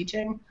presenters are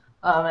teaching,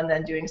 and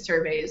then doing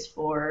surveys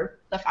for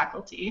the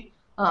faculty.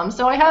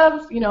 So I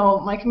have,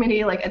 my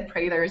committee, like Ed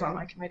Prather's on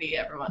my committee.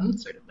 Everyone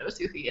sort of knows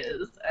who he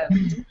is,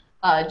 and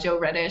Joe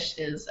Reddish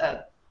is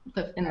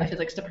in the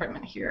physics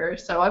department here.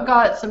 So I've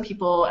got some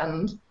people,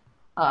 and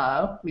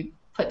we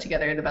put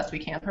together the best we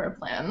can for a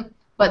plan.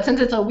 But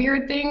since it's a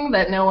weird thing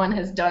that no one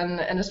has done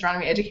an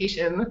astronomy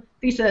education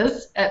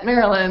thesis at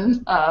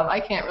Maryland,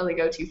 I can't really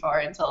go too far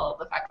until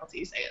the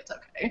faculty say it's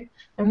okay.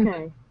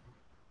 Okay.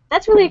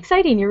 That's really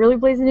exciting. You're really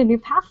blazing a new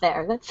path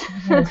there. That's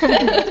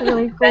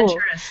really cool.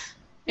 Adventurous.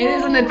 It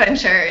is an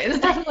adventure. It is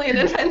definitely an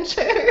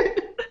adventure.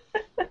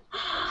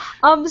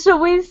 So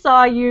we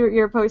saw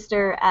your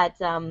poster at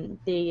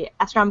the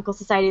Astronomical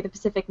Society of the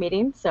Pacific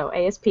meeting, so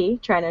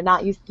ASP, trying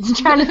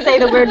to say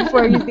the word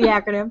before I use the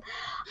acronym.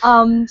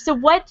 So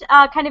what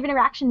kind of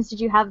interactions did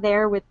you have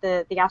there with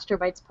the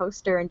Astrobites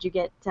poster, and did you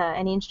get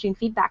any interesting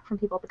feedback from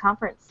people at the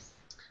conference?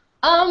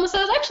 So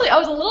I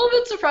was a little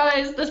bit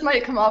surprised. This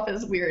might come off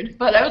as weird,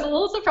 but I was a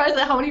little surprised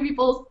at how many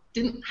people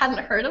hadn't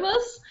heard of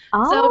us.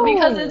 So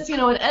because it's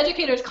an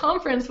educators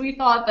conference, we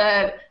thought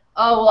that,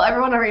 oh, well,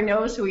 everyone already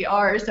knows who we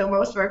are, so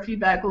most of our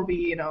feedback will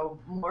be,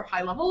 more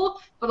high level.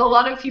 But a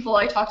lot of people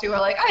I talked to are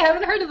like, I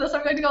haven't heard of this,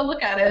 I'm going to go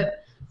look at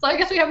it. So I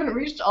guess we haven't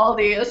reached all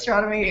the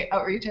astronomy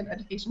outreach and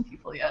education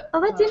people yet. Oh,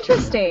 that's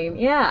interesting.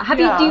 Yeah.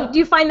 Do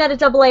you find that at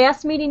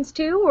AAS meetings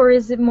too, or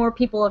is it more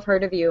people have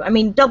heard of you? I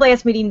mean,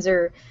 AAS meetings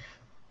are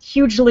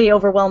hugely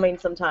overwhelming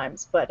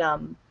sometimes, but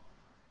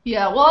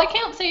Yeah, well, I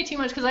can't say too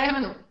much because I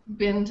haven't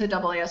been to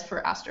AAS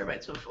for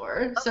Astrobites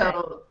before. Okay.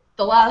 So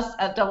the last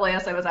at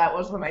AAS I was at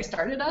was when I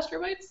started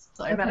Astrobites,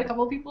 so I met a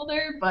couple people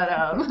there, but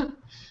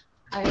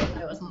I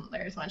wasn't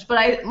there as much.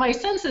 But my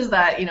sense is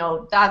that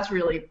that's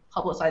really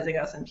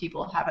publicizing us, and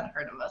people haven't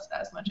heard of us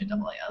as much at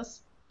AAS.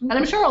 And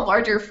I'm sure a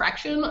larger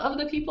fraction of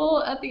the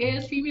people at the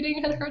ASP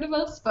meeting had heard of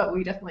us, but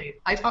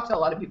I talked to a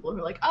lot of people who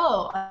were like,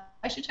 oh,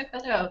 I should check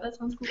that out. That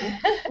sounds cool.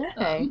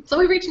 Okay. So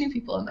we reached new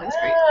people, and that was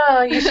great.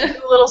 Oh, you should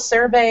do a little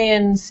survey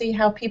and see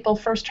how people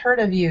first heard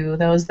of you,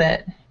 those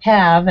that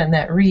have and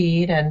that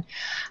read. And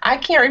I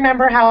can't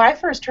remember how I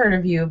first heard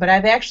of you, but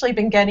I've actually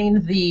been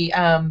getting the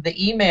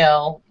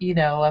email,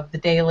 of the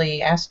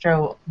daily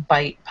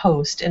Astrobite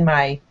post in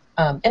my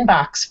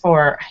inbox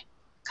for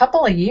a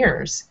couple of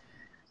years.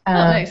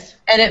 Nice.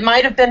 And it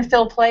might have been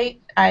Phil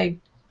Plate.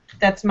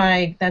 That's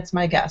my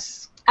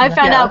guess. I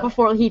found out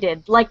before he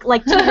did, like 2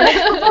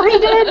 minutes before he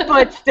did,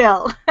 but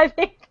still, I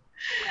think.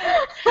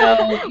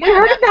 So, We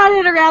heard about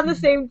it around the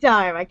same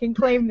time. I can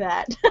claim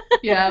that.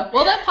 Yeah.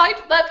 Well, that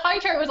pie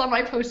chart was on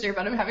my poster,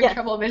 but I'm having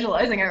trouble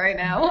visualizing it right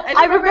now.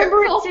 I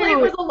remember it Phil too. Plate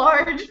was a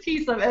large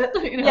piece of it.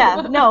 You know?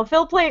 Yeah, no,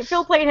 Phil Plate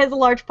has a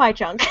large pie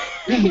chunk.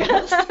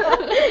 Yes.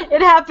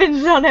 It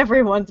happens on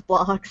everyone's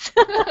blogs.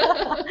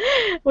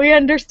 We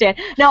understand.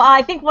 No,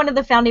 I think one of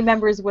the founding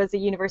members was a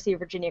University of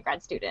Virginia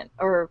grad student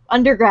or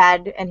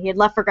undergrad, and he had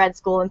left for grad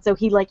school, and so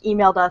he like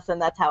emailed us,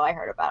 and that's how I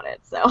heard about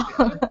it. So,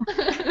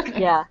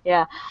 yeah.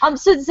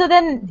 So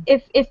then,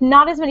 if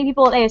not as many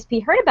people at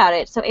ASP heard about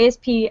it, so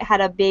ASP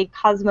had a big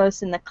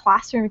Cosmos in the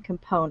Classroom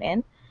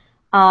component.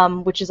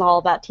 Which is all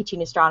about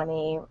teaching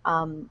astronomy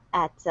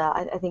at,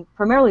 I think,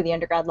 primarily the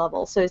undergrad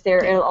level. So is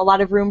there a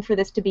lot of room for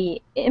this to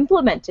be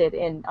implemented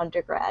in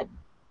undergrad?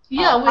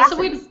 Yeah, so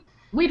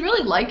we'd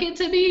really like it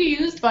to be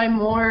used by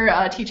more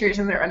teachers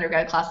in their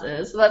undergrad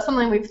classes. So that's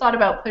something we've thought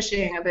about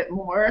pushing a bit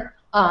more.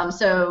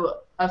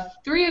 So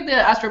 3 of the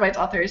Astrobites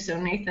authors, so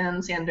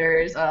Nathan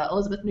Sanders,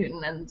 Elizabeth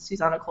Newton, and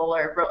Susanna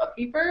Kohler, wrote a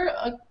paper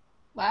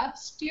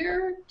last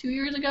year, 2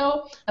 years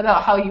ago,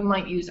 about how you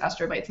might use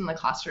Astrobites in the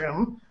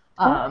classroom.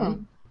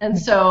 And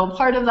so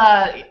part of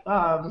that,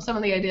 some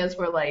of the ideas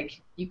were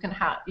like you can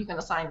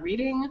assign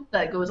reading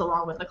that goes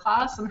along with the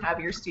class and have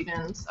your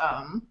students,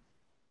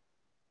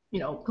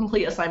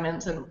 complete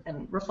assignments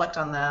and reflect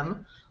on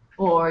them.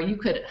 Or you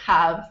could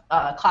have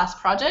class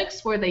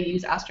projects where they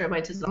use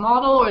Astrobites as a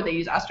model, or they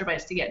use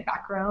Astrobites to get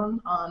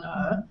background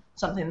on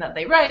something that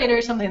they write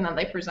or something that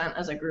they present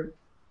as a group.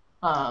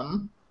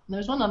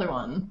 There's one other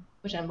one,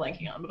 which I'm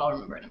blanking on, but I'll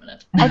remember in a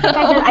minute.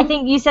 I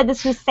think you said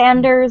this was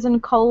Sanders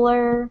and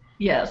Kohler.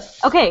 Yes.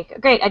 Okay,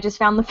 great. I just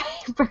found the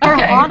paper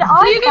Okay. on Archive.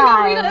 So you can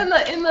go read it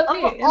in the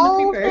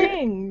all paper.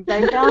 Things.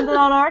 I found it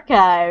on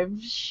Archive.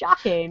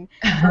 Shocking.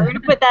 We're going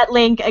to put that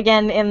link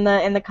again in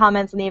the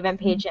comments on the event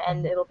page,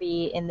 and it'll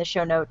be in the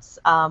show notes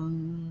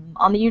on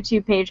the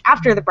YouTube page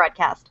after the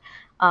broadcast.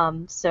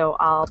 So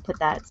I'll put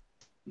that.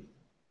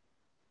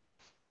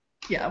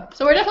 Yeah,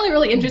 so we're definitely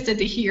really interested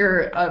to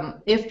hear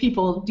if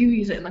people do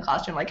use it in the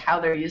classroom, like how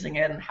they're using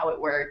it and how it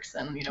works,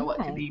 and what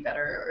could be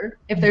better, or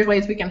if there's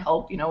ways we can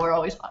help. We're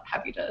always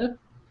happy to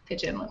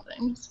pitch in with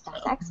things. So.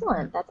 That's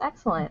excellent. That's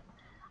excellent.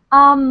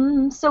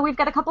 So we've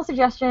got a couple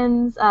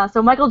suggestions.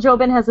 So Michael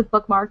Jobin has it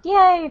bookmarked,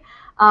 yay!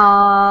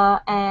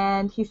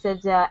 And he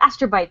said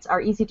Astrobites are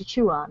easy to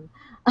chew on,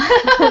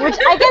 which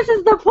I guess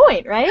is the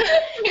point, right?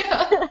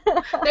 Yeah,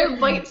 they're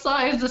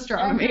bite-sized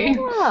astronomy.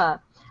 Yeah.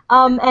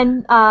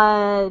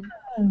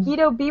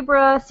 Guido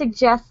Bibra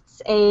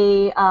suggests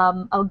a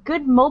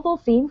good mobile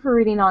theme for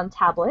reading on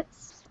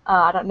tablets.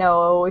 I don't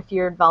know if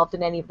you're involved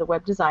in any of the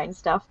web design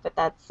stuff, but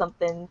that's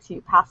something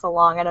to pass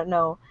along. I don't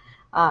know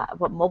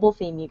what mobile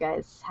theme you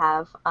guys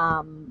have.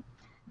 And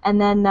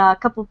then a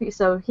couple of people,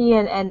 so he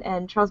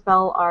and Charles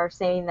Bell are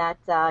saying that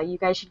you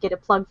guys should get a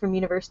plug from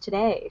Universe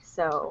Today.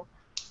 So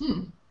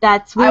we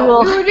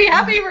would be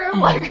happy for a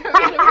plug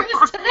from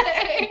Universe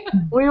Today.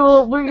 We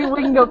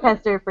can go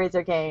pester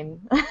Fraser Kane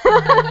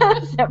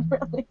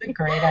separately. That's a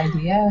great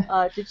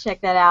idea. To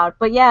check that out.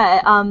 But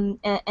yeah,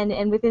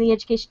 and within the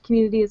education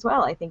community as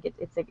well, I think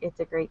it's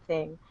a great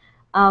thing.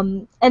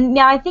 And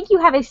now I think you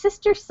have a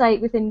sister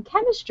site within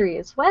chemistry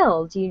as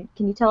well. Can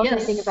you tell us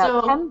anything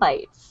about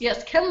ChemBites?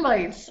 Yes,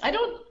 ChemBites. I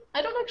don't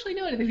actually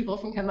know any of the people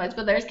from ChemBites,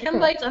 but there's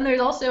ChemBites and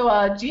there's also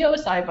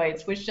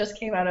GeoSciBites, which just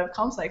came out of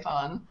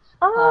ComSciCon.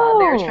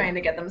 They're trying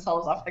to get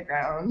themselves off the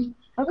ground.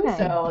 Okay.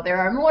 So there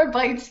are more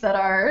bites that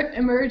are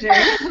emerging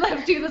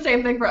that do the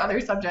same thing for other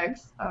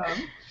subjects.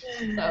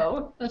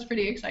 So that's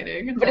pretty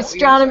exciting. But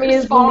astronomy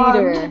is the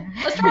leader.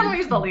 Astronomy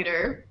is the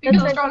leader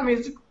because astronomy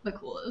is the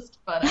coolest.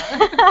 But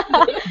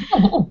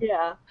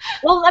yeah.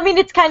 Well, I mean,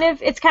 it's kind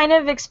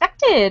of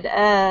expected.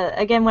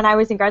 Again, when I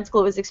was in grad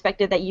school, it was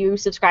expected that you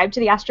subscribe to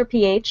the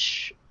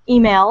AstroPH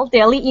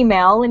daily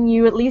email, and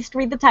you at least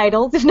read the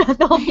titles, if not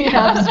the whole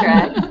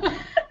abstract.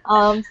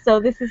 So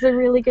this is a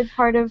really good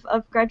part of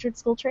graduate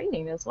school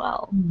training as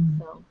well.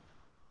 So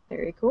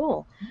very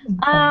cool.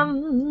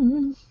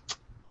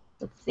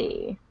 Let's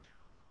see.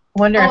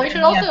 We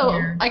should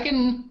also. I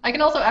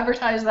can also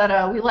advertise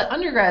that we let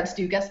undergrads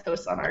do guest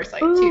posts on our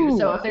site too.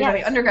 So if there's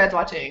any undergrads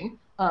watching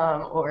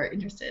or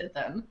interested,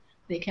 then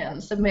they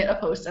can submit a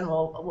post and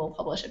we'll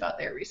publish about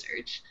their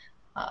research.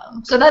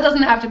 So that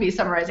doesn't have to be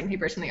summarizing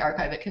papers from the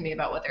archive. It can be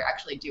about what they're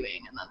actually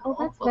doing, and then we'll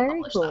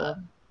publish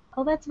that.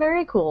 Oh, that's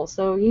very cool.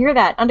 So you hear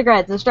that,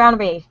 undergrads in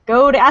astronomy,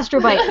 go to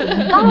Astrobites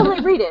and not only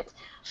read it,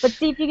 but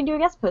see if you can do a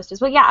guest post as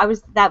well. Yeah,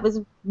 that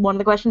was one of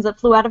the questions that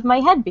flew out of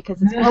my head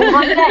because it's well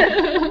on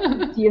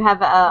deck. Do you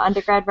have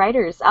undergrad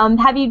writers?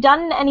 Have you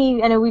done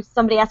any? I know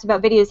somebody asked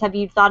about videos. Have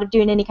you thought of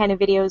doing any kind of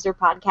videos or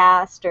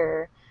podcast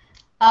or?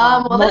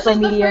 Well, this is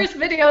the first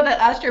video that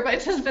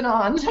Astrobites has been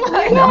on.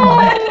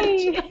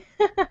 Yay!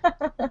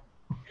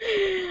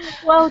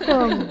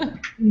 Welcome.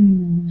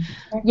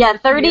 Yeah,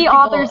 30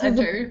 authors is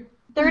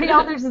 30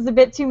 authors is a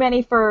bit too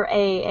many for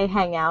a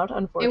hangout,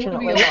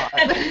 unfortunately. It would be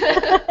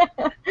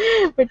a lot.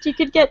 But you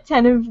could get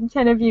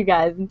 10 of you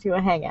guys into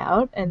a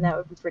hangout, and that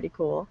would be pretty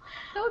cool.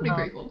 That would be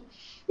pretty cool.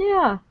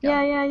 Yeah.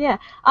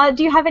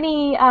 Do you have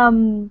any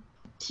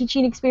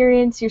teaching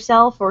experience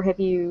yourself, or have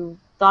you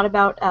thought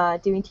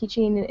about doing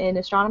teaching in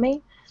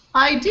astronomy?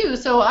 I do.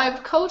 So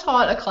I've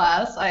co-taught a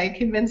class. I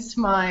convinced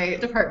my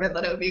department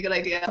that it would be a good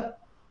idea.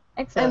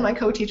 Excellent. And my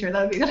co-teacher that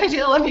it would be a good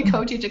idea to let me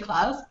co-teach a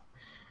class.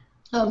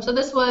 So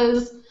this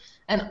was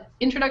an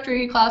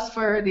introductory class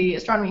for the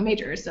astronomy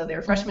majors. So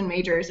they're freshman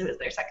majors. It was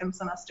their second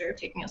semester of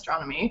taking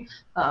astronomy.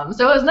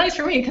 So it was nice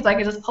for me because I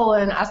could just pull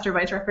in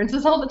Astrobites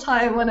references all the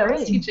time when I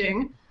was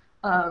teaching.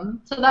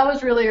 So that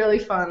was really, really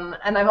fun.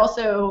 And I've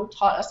also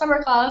taught a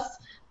summer class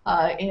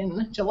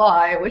in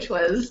July, which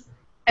was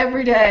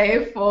every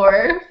day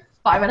for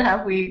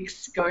 5.5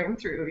 weeks going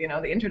through,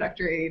 the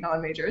introductory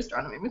non-major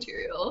astronomy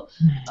material,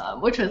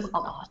 which was a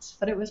lot,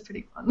 but it was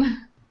pretty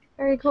fun.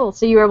 Very cool.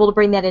 So you were able to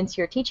bring that into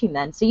your teaching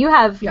then. So you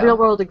have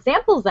real-world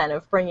examples then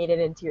of bringing it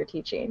into your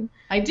teaching.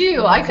 I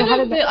do. I could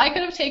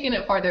have taken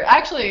it farther.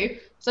 Actually,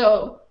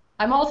 so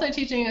I'm also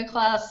teaching a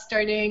class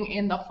starting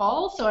in the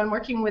fall. So I'm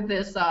working with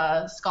this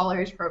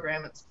scholars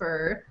program. It's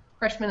for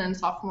freshmen and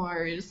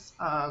sophomores,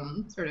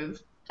 sort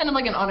of kind of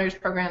like an honors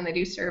program. They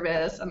do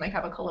service and they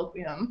have a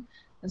colloquium.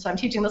 And so I'm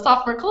teaching the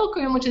sophomore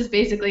colloquium, which is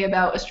basically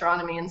about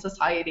astronomy and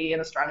society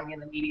and astronomy in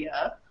the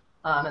media.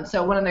 And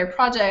so one of their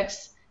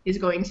projects is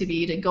going to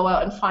be to go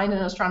out and find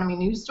an astronomy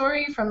news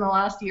story from the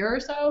last year or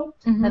so,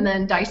 and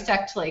then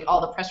dissect like all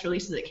the press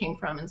releases it came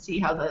from and see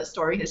how the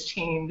story has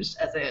changed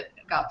as it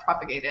got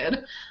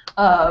propagated.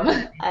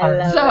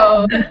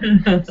 So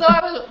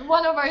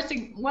one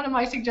of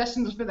my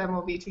suggestions for them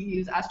will be to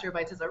use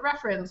Astrobites as a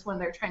reference when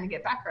they're trying to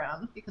get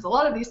background, because a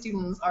lot of these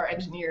students are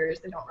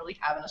engineers. They don't really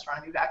have an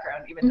astronomy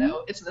background, even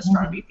though it's an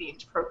astronomy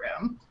themed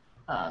program.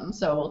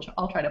 So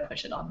I'll try to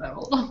push it on them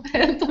a little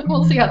bit.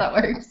 We'll see how that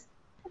works.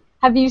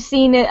 Have you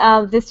seen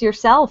this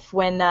yourself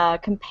when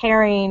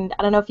comparing?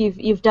 I don't know if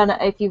you've done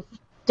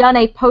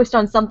a post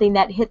on something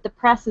that hit the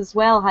press as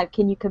well.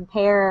 Can you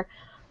compare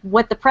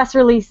what the press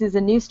releases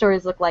and news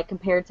stories look like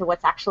compared to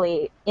what's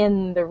actually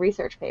in the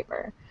research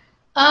paper?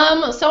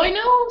 So I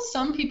know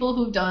some people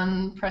who've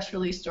done press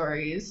release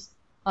stories.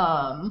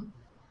 I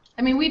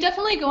mean, we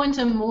definitely go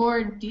into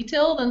more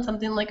detail than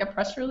something like a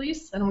press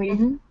release, and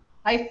we.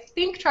 I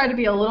think try to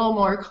be a little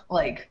more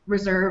like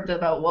reserved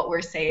about what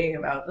we're saying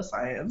about the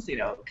science,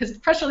 because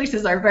press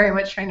releases are very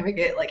much trying to make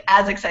it like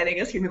as exciting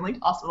as humanly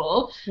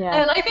possible. Yeah.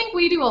 And I think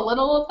we do a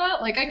little of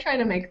that. Like I try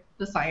to make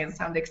the science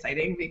sound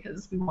exciting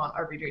because we want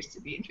our readers to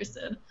be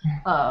interested.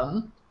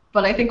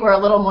 But I think we're a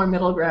little more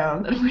middle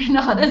ground and we're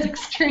not as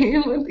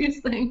extreme with these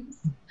things.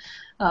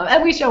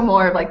 And we show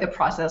more of like the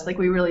process. Like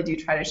we really do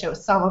try to show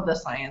some of the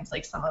science,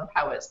 like some of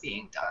how it's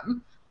being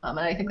done. And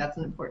I think that's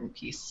an important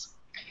piece.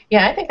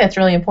 Yeah, I think that's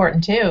really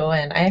important too,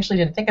 and I actually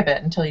didn't think of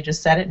it until you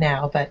just said it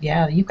now, but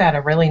yeah, you've got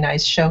a really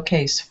nice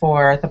showcase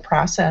for the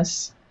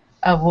process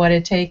of what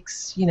it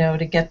takes,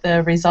 to get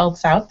the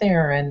results out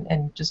there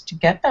and just to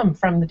get them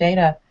from the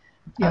data,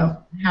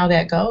 how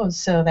that goes.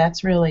 So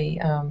that's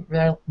really,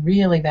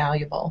 really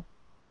valuable,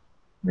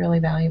 really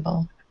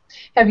valuable.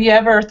 Have you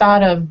ever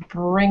thought of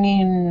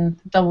bringing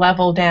the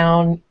level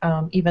down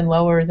even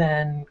lower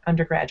than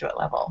undergraduate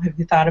level? Have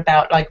you thought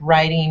about like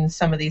writing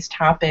some of these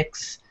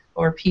topics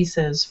or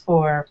pieces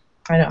for,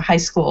 high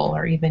school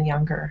or even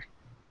younger?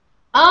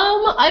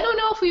 I don't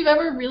know if we've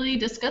ever really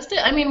discussed it.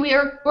 I mean,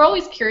 we're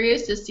always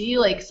curious to see,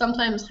 like,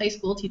 sometimes high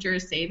school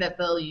teachers say that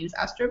they'll use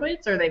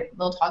Astrobites, or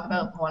they'll talk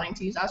about wanting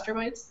to use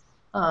Astrobites.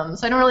 So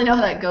I don't really know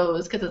how that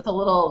goes, because it's a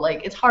little,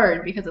 like, it's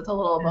hard because it's a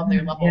little above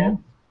their level.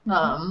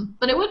 Yeah.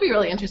 But it would be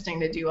really interesting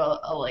to do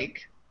a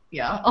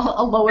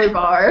lower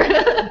bar.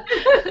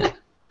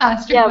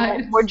 Astrobites.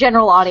 Yeah, more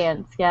general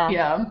audience,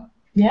 Yeah.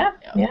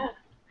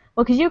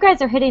 Well, because you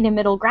guys are hitting a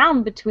middle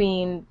ground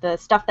between the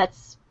stuff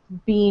that's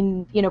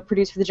being,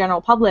 produced for the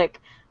general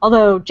public,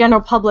 although general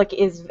public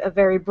is a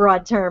very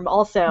broad term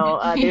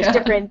also. There's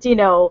different,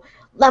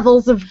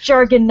 levels of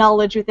jargon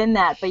knowledge within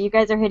that, but you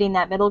guys are hitting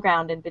that middle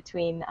ground in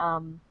between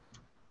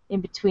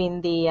the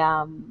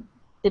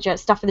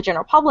stuff for the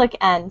general public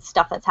and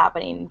stuff that's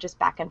happening just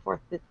back and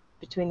forth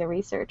between the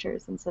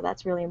researchers, and so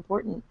that's really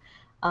important.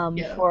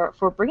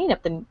 For bringing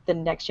up the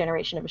next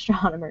generation of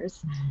astronomers.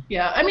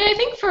 Yeah, I mean, I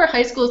think for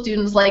high school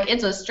students, like,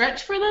 it's a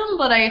stretch for them,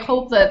 but I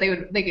hope that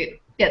they could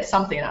get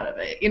something out of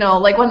it.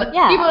 Like when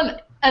even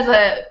as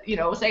a,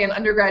 say an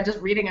undergrad just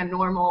reading a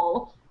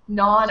normal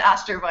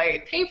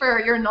non-Astrobite paper,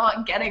 you're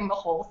not getting the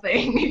whole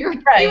thing.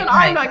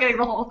 I'm not getting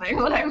the whole thing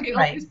when I read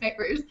all these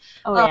papers.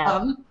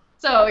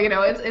 So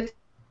it's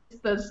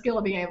the skill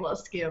of being able to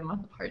skim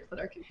the parts that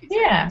are confusing.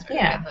 Get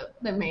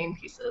the main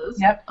pieces.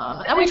 Yep.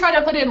 And we try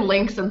to put in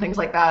links and things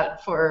like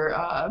that for,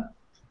 I'm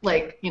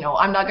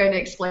not going to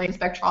explain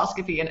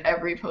spectroscopy in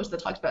every post that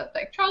talks about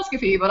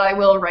spectroscopy, but I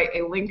will write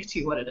a link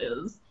to what it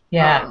is.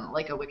 Yeah.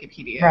 like a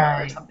Wikipedia or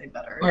Right. something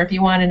better. Or if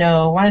you want to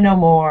know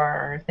more,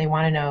 or if they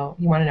want to know,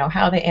 you want to know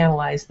how they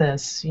analyze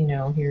this,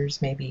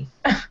 here's maybe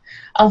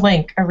a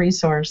link, a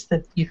resource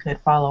that you could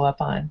follow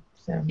up on.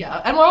 So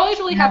yeah, and we're always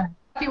really happy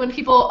when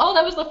people, oh,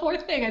 that was the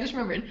fourth thing I just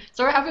remembered.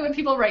 So we're happy when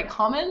people write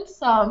comments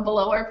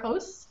below our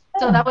posts.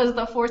 So that was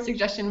the fourth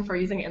suggestion for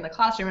using it in the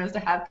classroom, is to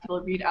have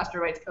people read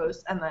Astrobites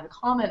posts and then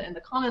comment in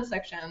the comment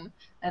section,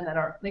 and then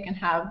they can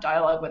have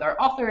dialogue with our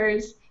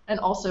authors and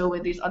also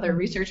with these other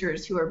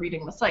researchers who are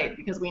reading the site,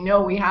 because we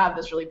know we have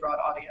this really broad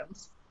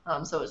audience,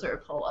 so it sort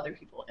of pull other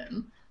people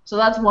in. So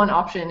that's one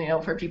option,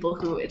 for people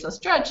who it's a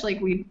stretch, like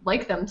we'd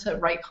like them to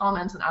write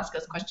comments and ask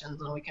us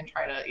questions, and we can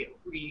try to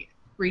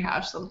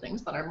rehash some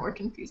things that are more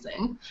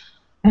confusing.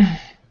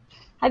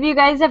 Have you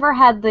guys ever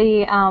had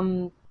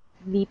the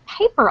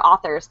paper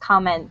authors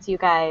comment to you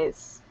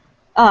guys,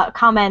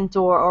 comment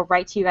or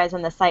write to you guys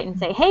on the site and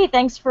say, hey,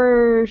 thanks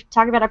for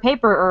talking about our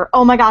paper, or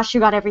oh my gosh, you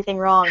got everything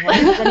wrong?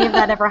 Has any of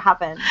that ever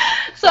happened?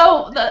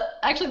 So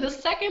actually the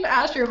second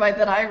Astrobite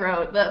that I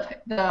wrote,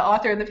 the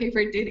author of the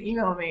paper did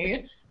email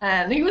me,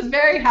 and he was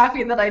very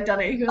happy that I'd done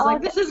it. He was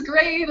like, this is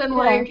great, and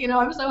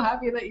I'm so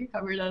happy that you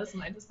covered us,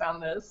 and I just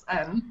found this,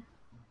 and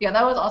yeah,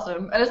 that was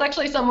awesome. And it's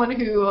actually someone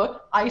who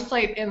I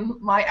cite in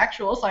my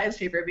actual science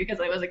paper,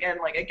 because it was, again,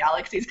 like a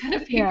galaxies kind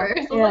of paper.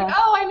 So I was like,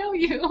 oh, I know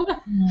you.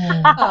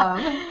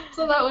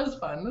 So that was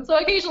fun. So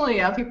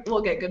occasionally, people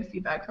will get good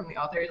feedback from the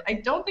authors. I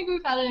don't think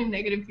we've had any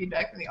negative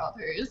feedback from the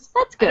authors.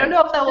 That's good. I don't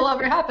know if that will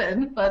ever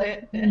happen, but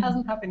it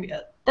hasn't happened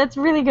yet. That's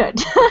really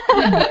good.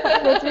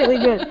 That's really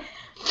good.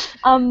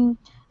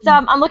 So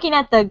I'm looking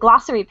at the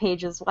glossary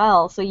page as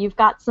well. So you've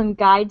got some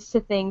guides to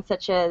things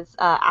such as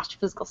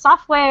astrophysical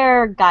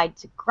software, guide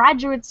to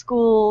graduate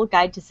school,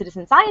 guide to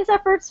citizen science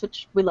efforts,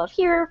 which we love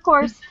here, of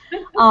course.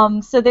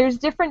 So there's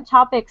different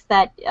topics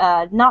that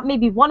not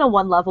maybe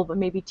 101 level, but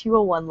maybe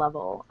 201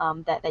 level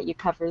that you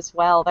cover as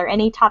well. Are there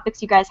any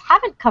topics you guys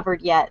haven't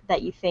covered yet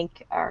that you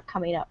think are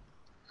coming up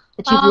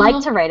that you'd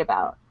like to write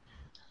about?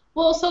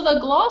 Well, so the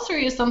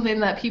glossary is something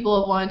that people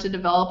have wanted to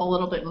develop a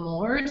little bit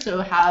more, so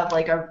have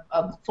like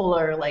a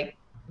fuller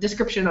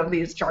description of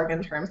these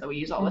jargon terms that we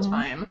use all the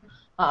time.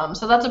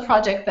 So that's a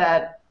project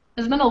that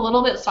has been a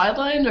little bit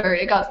sidelined, or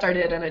it got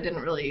started and it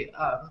didn't really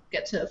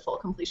get to full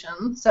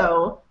completion.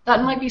 So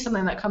that might be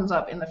something that comes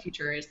up in the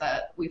future, is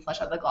that we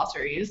flesh out the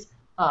glossaries.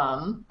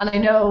 And I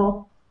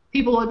know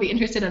people would be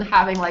interested in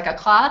having a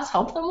class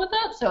help them with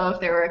that. So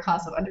if there were a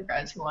class of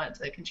undergrads who wanted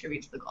to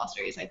contribute to the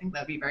glossaries, I think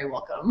that would be very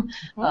welcome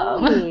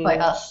by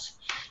us.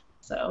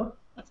 So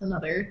that's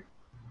another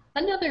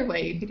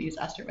way you could use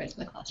Astrobites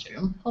in the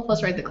classroom. Help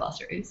us write the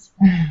glossaries.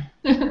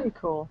 Very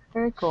cool.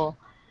 Very cool.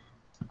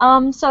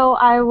 So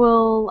I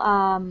will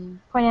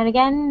point out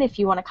again, if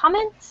you want to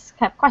comment,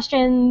 have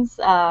questions,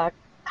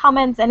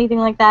 comments, anything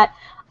like that,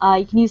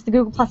 you can use the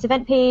Google Plus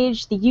event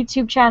page, the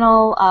YouTube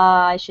channel.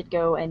 I should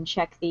go and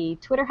check the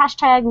Twitter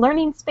hashtag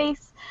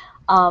 #LearningSpace.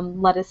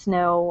 Let us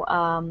know,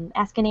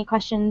 ask any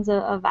questions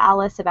of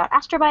Alice about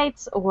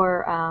Astrobites,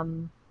 or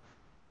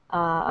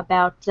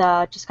about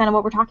just kind of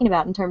what we're talking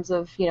about in terms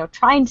of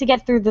trying to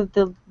get through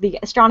the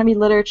astronomy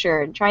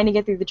literature and trying to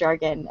get through the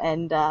jargon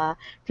and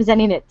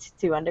presenting it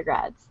to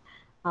undergrads.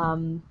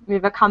 We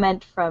have a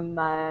comment from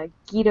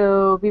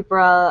Guido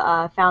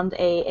Vibra, found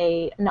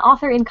an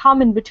author in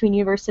common between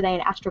Universe Today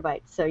and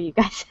Astrobites, so you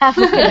guys have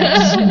a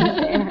connection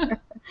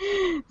there.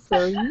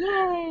 So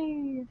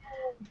yay!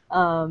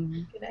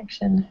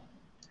 Connection.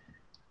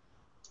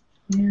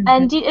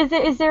 And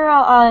is there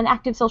an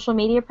active social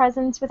media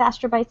presence with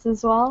Astrobites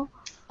as well?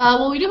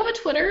 Well, we do have a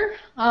Twitter,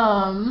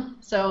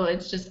 so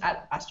it's just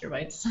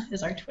 @Astrobites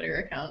is our Twitter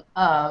account,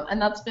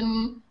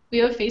 and we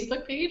have a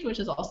Facebook page, which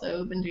has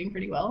also been doing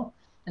pretty well.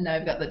 And now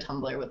I've got the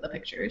Tumblr with the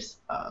pictures,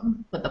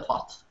 with the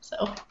plots. So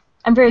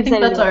I'm very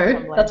excited.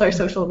 That's our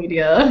social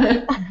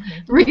media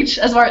reach.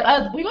 As far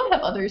as we might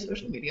have other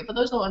social media, but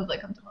those are the ones that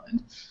come to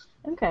mind.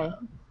 Okay.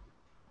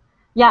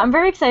 Yeah, I'm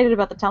very excited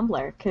about the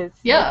Tumblr, because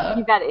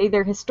you've got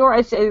either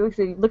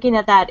looking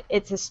at that,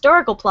 it's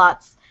historical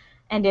plots,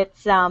 and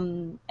it's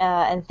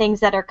and things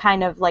that are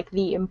kind of like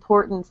the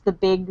importance,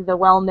 the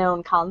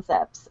well-known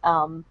concepts.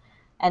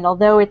 And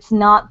although it's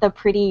not the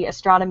pretty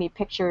astronomy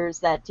pictures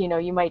that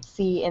you might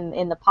see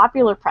in the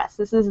popular press,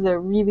 this is the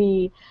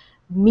really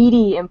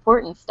meaty,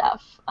 important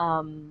stuff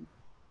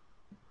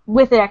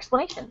with an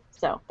explanation.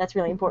 So that's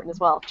really important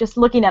as well. Just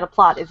looking at a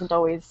plot isn't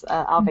always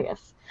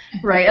obvious.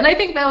 Right, and I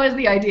think that was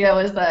the idea,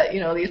 was that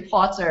these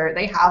plots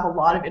they have a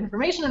lot of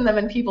information in them,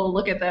 and people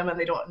look at them and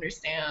they don't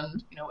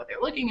understand what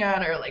they're looking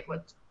at, or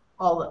what's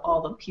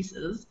all the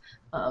pieces.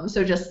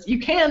 So just you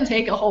can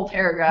take a whole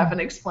paragraph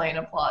and explain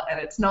a plot, and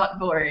it's not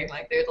boring.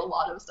 There's a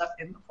lot of stuff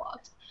in the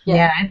plot.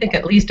 Yeah, I think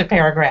at least a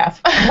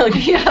paragraph.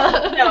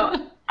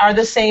 Are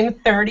the same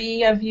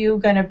 30 of you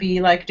going to be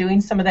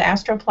doing some of the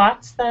astro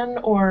plots then,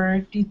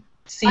 or do you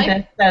see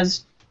that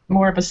as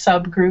more of a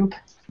subgroup?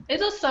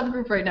 It's a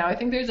subgroup right now. I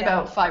think there's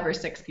about 5 or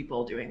 6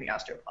 people doing the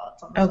astro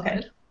plots on the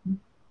side.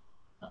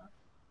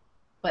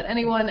 But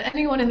anyone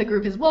in the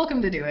group is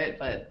welcome to do it,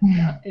 but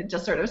yeah, it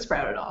just sort of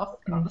sprouted off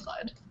on the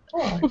side.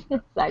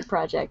 Side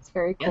projects,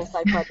 very cool. Yes.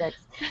 Side projects.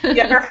 Do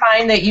you ever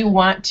find that you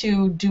want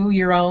to do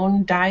your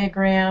own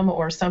diagram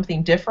or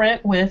something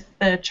different with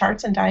the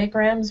charts and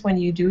diagrams when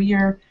you do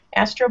your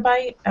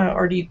Astrobite,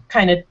 or do you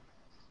kind of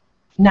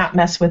not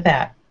mess with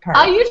that part?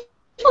 I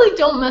usually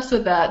don't mess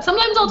with that.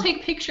 Sometimes I'll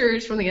take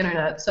pictures from the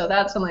internet, so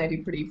that's something I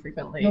do pretty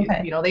frequently.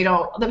 Okay. You know,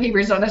 the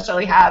papers don't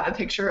necessarily have a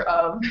picture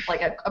of,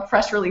 like, a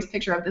press release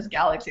picture of this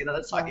galaxy that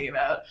it's talking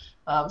about.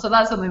 So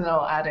that's something that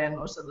I'll add in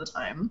most of the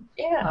time.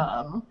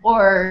 Yeah.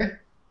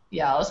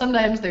 Yeah,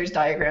 sometimes there's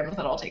diagrams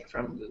that I'll take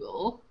from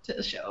Google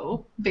to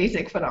show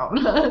basic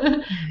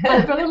phenomena.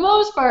 But for the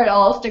most part,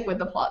 I'll stick with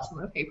the plots in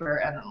the paper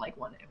and then, like,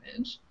 one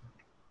image.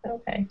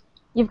 Okay.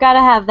 You've got to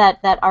have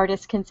that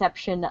artist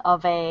conception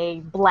of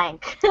a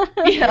blank,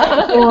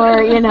 Yeah.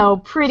 or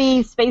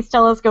pretty space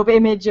telescope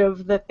image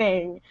of the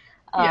thing.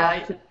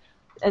 Yeah.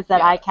 As that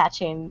Yeah.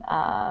 eye-catching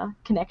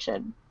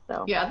connection.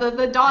 So. Yeah,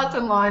 the dots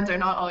and lines are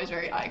not always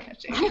very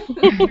eye-catching.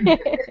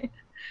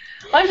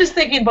 I'm just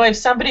thinking, boy, if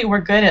somebody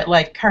were good at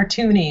like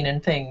cartooning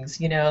and things,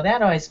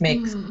 that always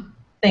makes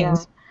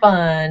things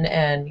fun,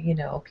 and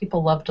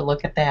people love to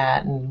look at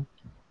that and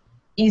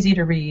easy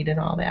to read and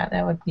all that.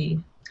 That would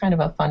be kind of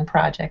a fun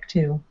project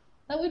too.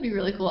 That would be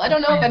really cool. I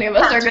don't know if any of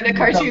us are good at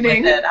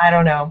cartooning. I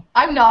don't know.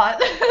 I'm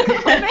not.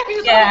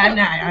 Yeah, I'm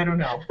not. I don't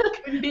know.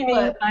 Could be me,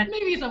 But but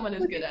maybe someone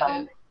is good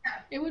at it.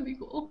 It would be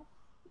cool.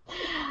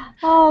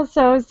 Oh,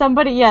 so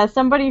somebody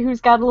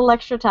who's got a little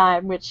extra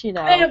time, which of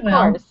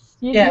course.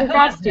 You're a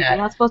grad student. You're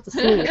not supposed to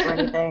sleep or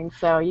anything,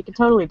 so you can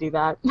totally do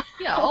that.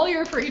 Yeah, all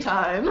your free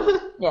time.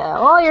 Yeah,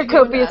 all your Should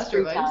go into copious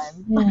free Astrobites.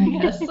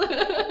 time. Yes.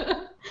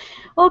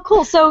 Well,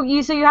 cool. So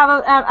you have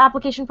an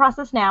application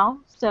process now.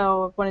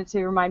 So I wanted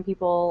to remind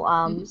people.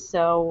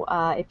 So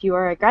if you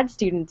are a grad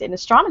student in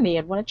astronomy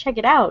and want to check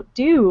it out,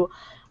 do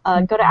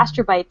go to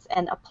Astrobites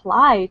and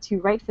apply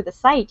to write for the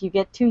site. You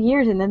get 2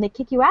 years, and then they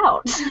kick you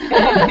out.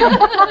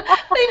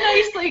 They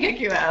nicely kick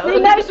you out. They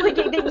nicely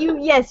kick you.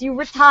 Yes, you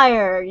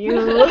retire. You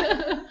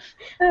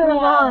move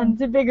on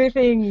to bigger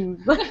things.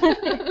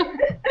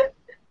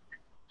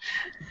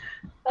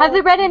 Have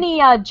they read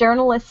any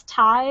journalist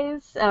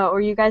ties, or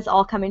are you guys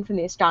all coming from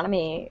the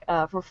astronomy,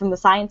 from the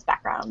science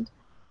background?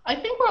 I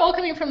think we're all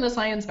coming from the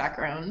science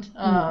background.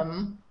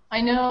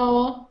 I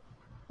know,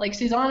 like,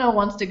 Susanna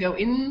wants to go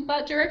in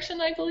that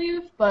direction, I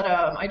believe, but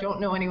I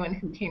don't know anyone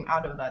who came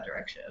out of that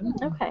direction.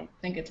 Okay. I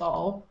think it's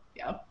all,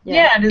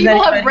 Yeah.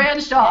 People have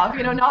branched off.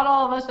 Not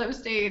all of us have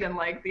stayed in,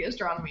 like, the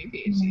astronomy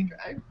PhD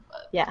track.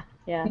 But. Yeah.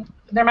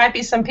 There might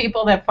be some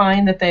people that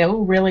find that they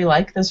really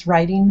like this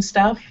writing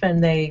stuff,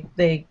 and they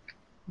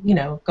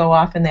go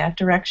off in that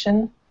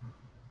direction.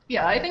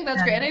 Yeah, I think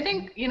that's great. And I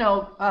think,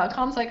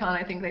 ComSciCon,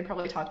 I think they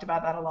probably talked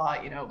about that a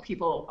lot.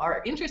 People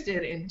are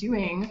interested in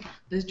doing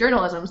this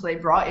journalism, so they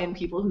brought in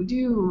people who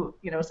do,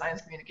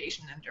 science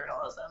communication and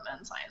journalism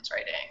and science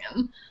writing.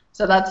 And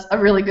so that's a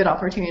really good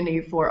opportunity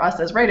for us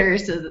as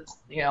writers to,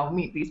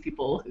 meet these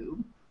people who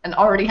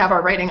already have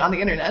our writing on the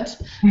internet.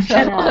 So,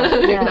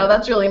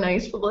 that's really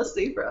nice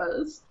publicity for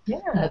us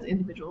as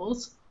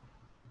individuals.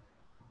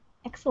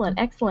 Excellent.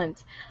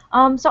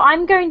 So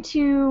I'm going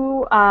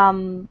to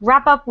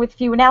wrap up with a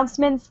few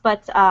announcements,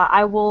 but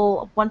I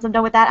will, once I'm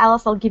done with that,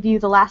 Alice, I'll give you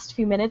the last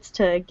few minutes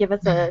to give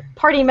us a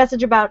party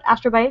message about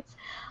Astrobites.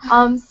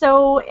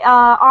 So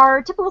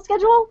our typical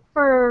schedule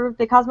for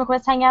the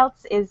CosmoQuest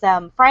Hangouts is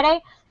Friday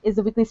is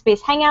the weekly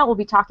space hangout. We'll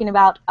be talking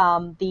about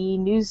the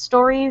news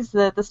stories,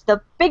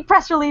 the big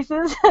press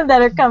releases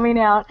that are coming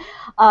out,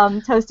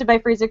 hosted by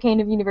Fraser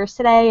Kane of Universe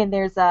Today, and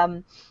there's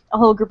a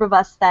whole group of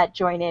us that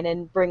join in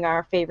and bring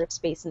our favorite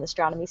space and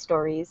astronomy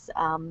stories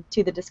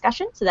to the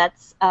discussion. So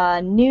that's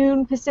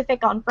noon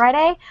Pacific on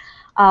Friday.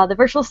 The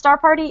virtual star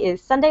party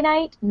is Sunday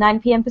night,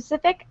 9 p.m.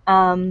 Pacific.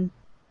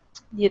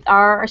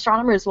 Our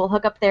astronomers will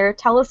hook up their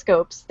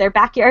telescopes, their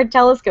backyard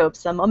telescopes,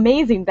 some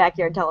amazing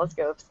backyard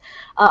telescopes,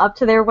 up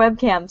to their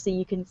webcam, so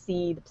you can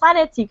see the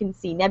planets, you can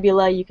see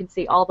nebula, you can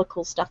see all the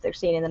cool stuff they're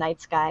seeing in the night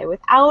sky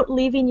without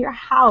leaving your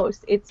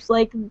house. It's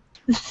like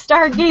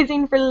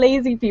stargazing for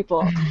lazy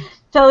people.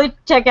 Totally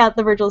check out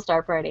the virtual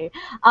star party.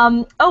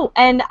 Oh,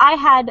 and I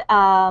had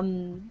I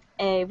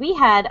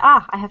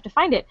have to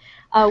find it.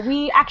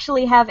 We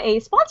actually have a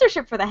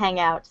sponsorship for the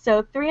Hangout.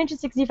 So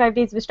 365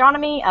 Days of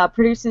Astronomy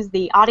produces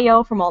the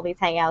audio from all these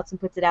Hangouts and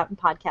puts it out in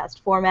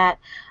podcast format.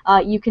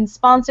 You can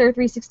sponsor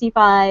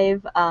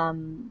 365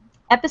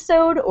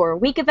 episode or a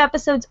week of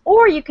episodes,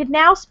 or you could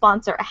now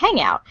sponsor a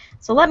Hangout.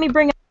 So let me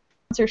bring up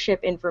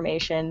sponsorship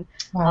information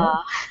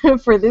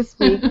for this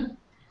week.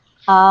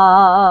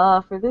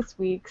 For this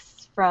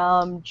week's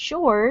from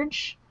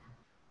George.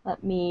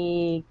 Let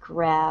me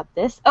grab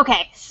this.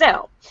 Okay,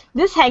 so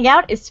this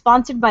Hangout is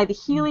sponsored by the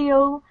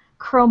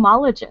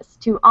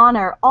Heliochromologist to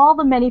honor all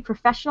the many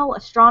professional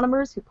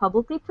astronomers who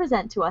publicly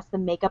present to us the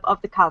makeup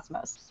of the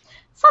cosmos,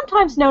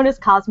 sometimes known as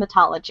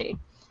cosmetology.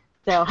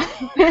 So,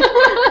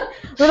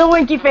 little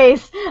winky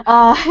face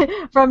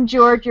from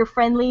George, your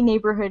friendly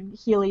neighborhood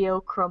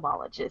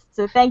heliochromologist.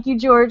 So thank you,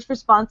 George, for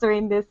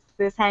sponsoring this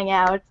this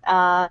hangout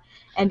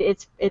and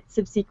its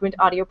subsequent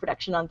audio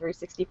production on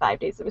 365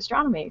 Days of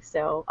Astronomy.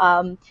 So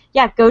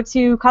yeah, go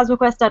to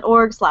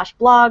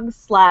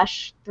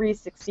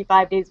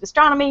cosmoquest.org/blogs/365 Days of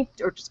Astronomy,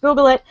 or just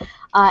Google it,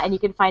 and you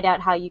can find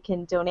out how you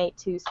can donate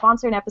to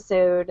sponsor an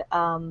episode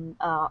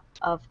of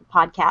the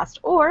podcast,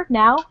 or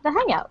now the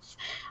Hangouts.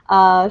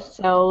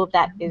 So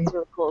that is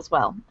really cool as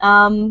well.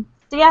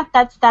 So yeah,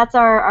 that's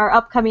our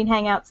upcoming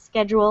Hangout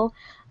schedule.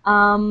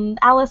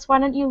 Alice, why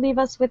don't you leave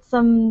us with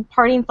some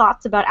parting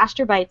thoughts about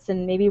Astrobites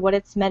and maybe what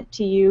it's meant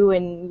to you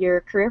and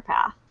your career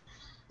path?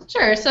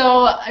 Sure.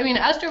 So, I mean,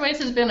 Astrobites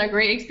has been a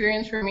great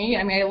experience for me.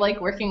 I mean, I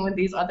like working with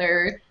these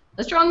other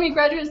astronomy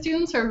graduate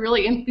students who are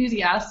really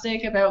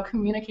enthusiastic about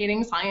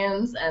communicating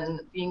science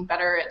and being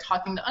better at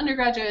talking to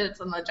undergraduates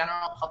and the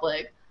general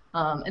public.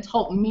 It's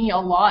helped me a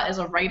lot as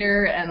a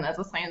writer and as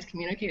a science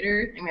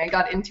communicator. I mean, I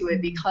got into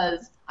it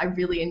because I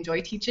really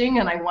enjoy teaching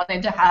and I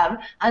wanted to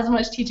have as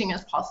much teaching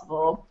as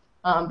possible.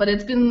 But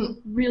it's been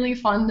really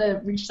fun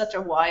to reach such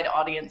a wide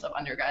audience of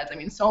undergrads. I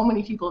mean, so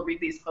many people read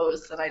these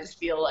posts, and I just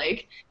feel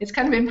like it's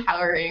kind of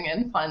empowering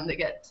and fun to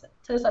get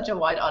to such a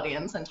wide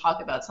audience and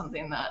talk about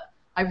something that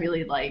I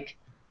really like.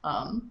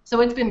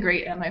 So it's been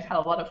great, and I've had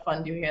a lot of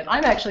fun doing it.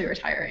 I'm actually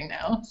retiring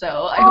now, so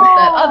I hope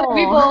that other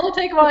people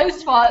take my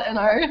spot and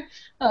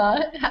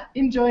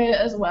enjoy it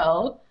as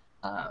well.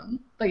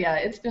 But yeah,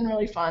 it's been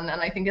really fun,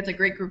 and I think it's a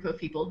great group of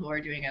people who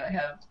are doing it. I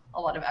have a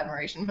lot of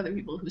admiration for the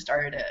people who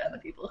started it and the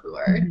people who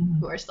are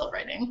still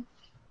writing.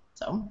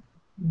 So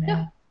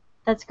yeah.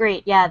 That's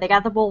great. Yeah, they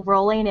got the ball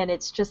rolling, and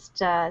it's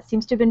just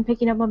seems to have been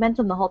picking up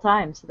momentum the whole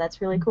time. So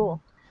that's really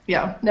cool.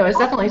 Yeah, no, it's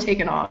definitely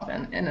taken off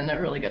and in a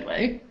really good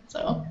way.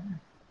 So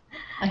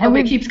I hope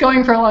it keeps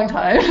going for a long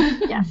time.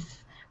 Yes.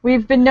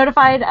 We've been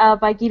notified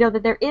by Guido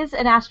that there is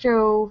an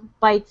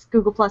Astrobites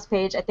Google Plus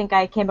page. I think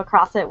I came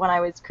across it when I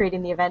was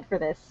creating the event for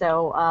this.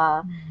 So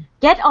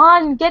get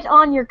on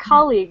your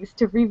colleagues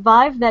to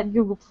revive that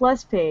Google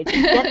Plus page.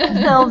 Get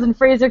themselves in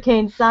Fraser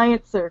Cain's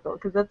Science Circle,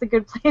 because that's a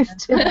good place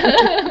to be.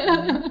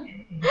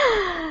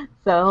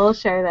 So we'll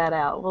share that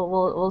out.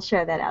 We'll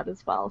share that out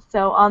as well.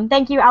 So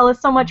thank you, Alice,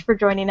 so much for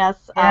joining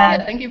us. Yeah,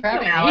 thank you for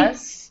having me.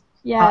 Alice.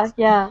 Yeah, awesome.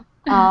 yeah.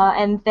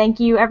 And thank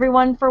you,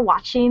 everyone, for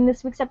watching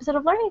this week's episode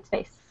of Learning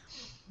Space.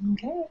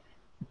 Okay.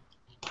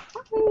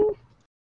 Bye.